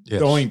mean, yes,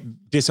 going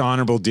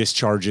dishonorable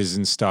discharges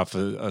and stuff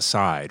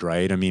aside,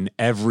 right? I mean,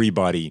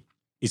 everybody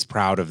is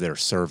proud of their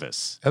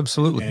service.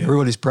 Absolutely. And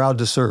everybody's proud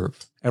to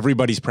serve.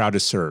 Everybody's proud to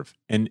serve.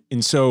 And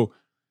so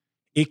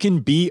it can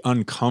be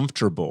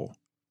uncomfortable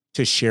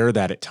to share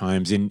that at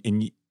times.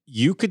 And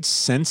you could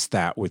sense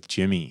that with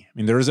Jimmy. I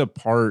mean, there is a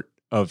part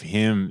of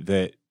him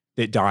that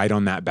died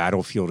on that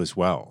battlefield as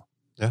well.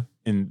 Yeah.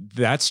 And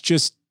that's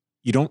just,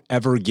 you don't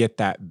ever get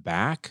that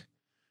back,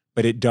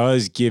 but it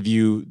does give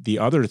you the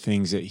other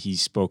things that he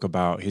spoke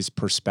about, his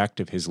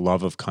perspective, his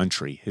love of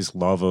country, his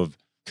love of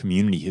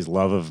community, his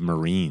love of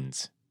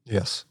Marines.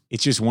 Yes.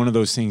 It's just one of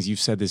those things, you've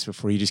said this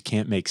before, you just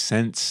can't make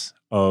sense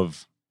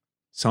of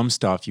some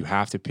stuff. You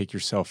have to pick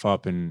yourself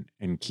up and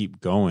keep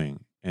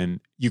going.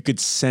 And you could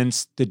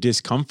sense the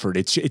discomfort.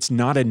 It's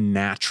not a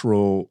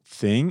natural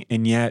thing.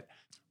 And yet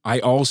I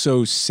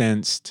also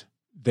sensed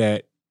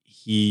that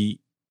he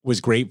was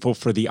grateful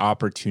for the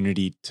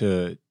opportunity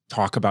to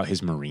talk about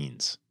his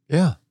Marines.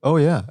 Yeah. Oh,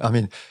 yeah. I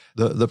mean,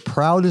 the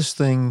proudest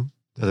thing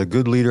that a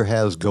good leader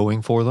has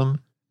going for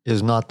them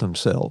is not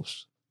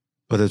themselves,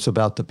 but it's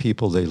about the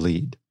people they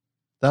lead.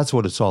 That's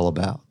what it's all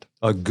about.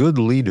 A good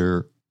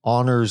leader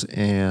honors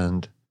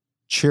and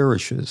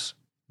cherishes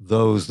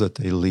those that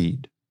they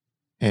lead.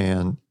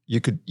 And you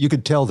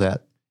could tell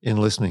that in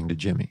listening to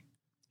Jimmy.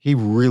 He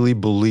really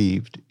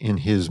believed in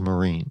his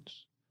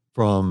Marines.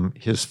 From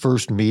his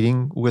first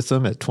meeting with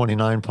them at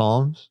 29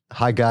 Palms,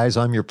 hi guys,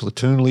 I'm your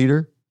platoon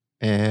leader,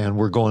 and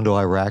we're going to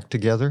Iraq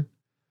together.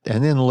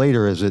 And then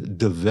later, as it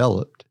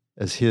developed,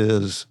 as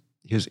his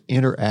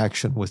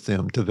interaction with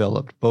them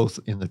developed, both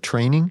in the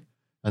training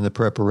and the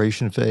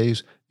preparation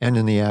phase and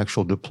in the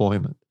actual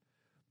deployment,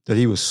 that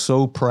he was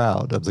so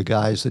proud of the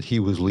guys that he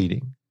was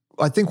leading.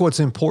 I think what's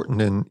important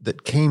and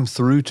that came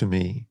through to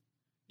me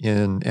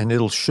and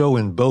it'll show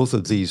in both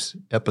of these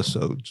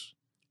episodes,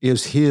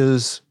 is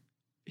his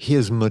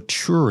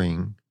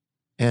maturing,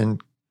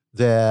 and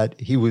that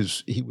he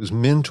was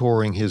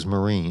mentoring his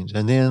Marines.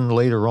 And then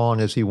later on,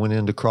 as he went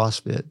into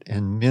CrossFit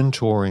and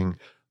mentoring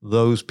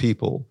those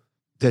people,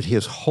 that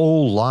his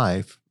whole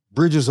life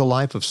bridges a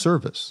life of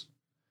service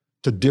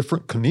to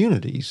different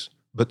communities,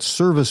 but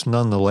service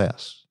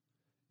nonetheless.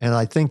 And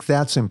I think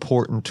that's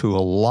important to a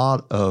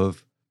lot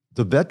of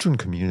the veteran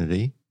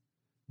community,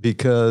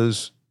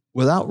 because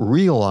without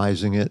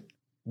realizing it,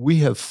 we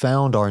have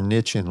found our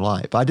niche in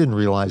life. I didn't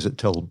realize it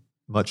till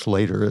much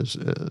later as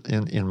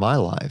in my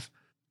life.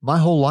 My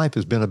whole life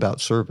has been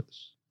about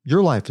service.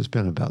 Your life has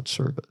been about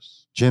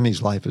service.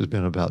 Jimmy's life has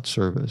been about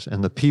service.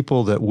 And the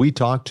people that we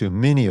talk to,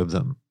 many of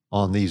them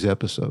on these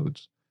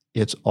episodes,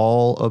 it's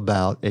all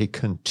about a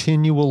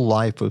continual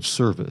life of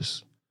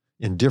service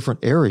in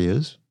different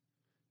areas,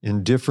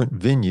 in different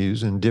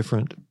venues, in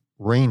different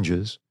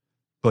ranges,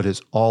 but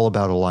it's all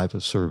about a life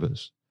of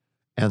service.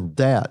 And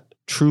that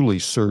truly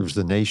serves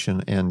the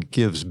nation and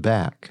gives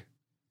back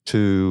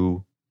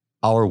to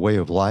our way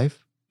of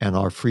life and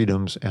our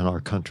freedoms and our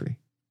country.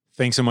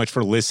 Thanks so much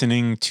for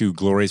listening to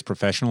Glorious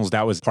Professionals.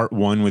 That was part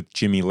 1 with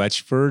Jimmy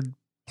Letchford.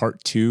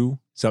 Part 2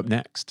 is up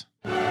next.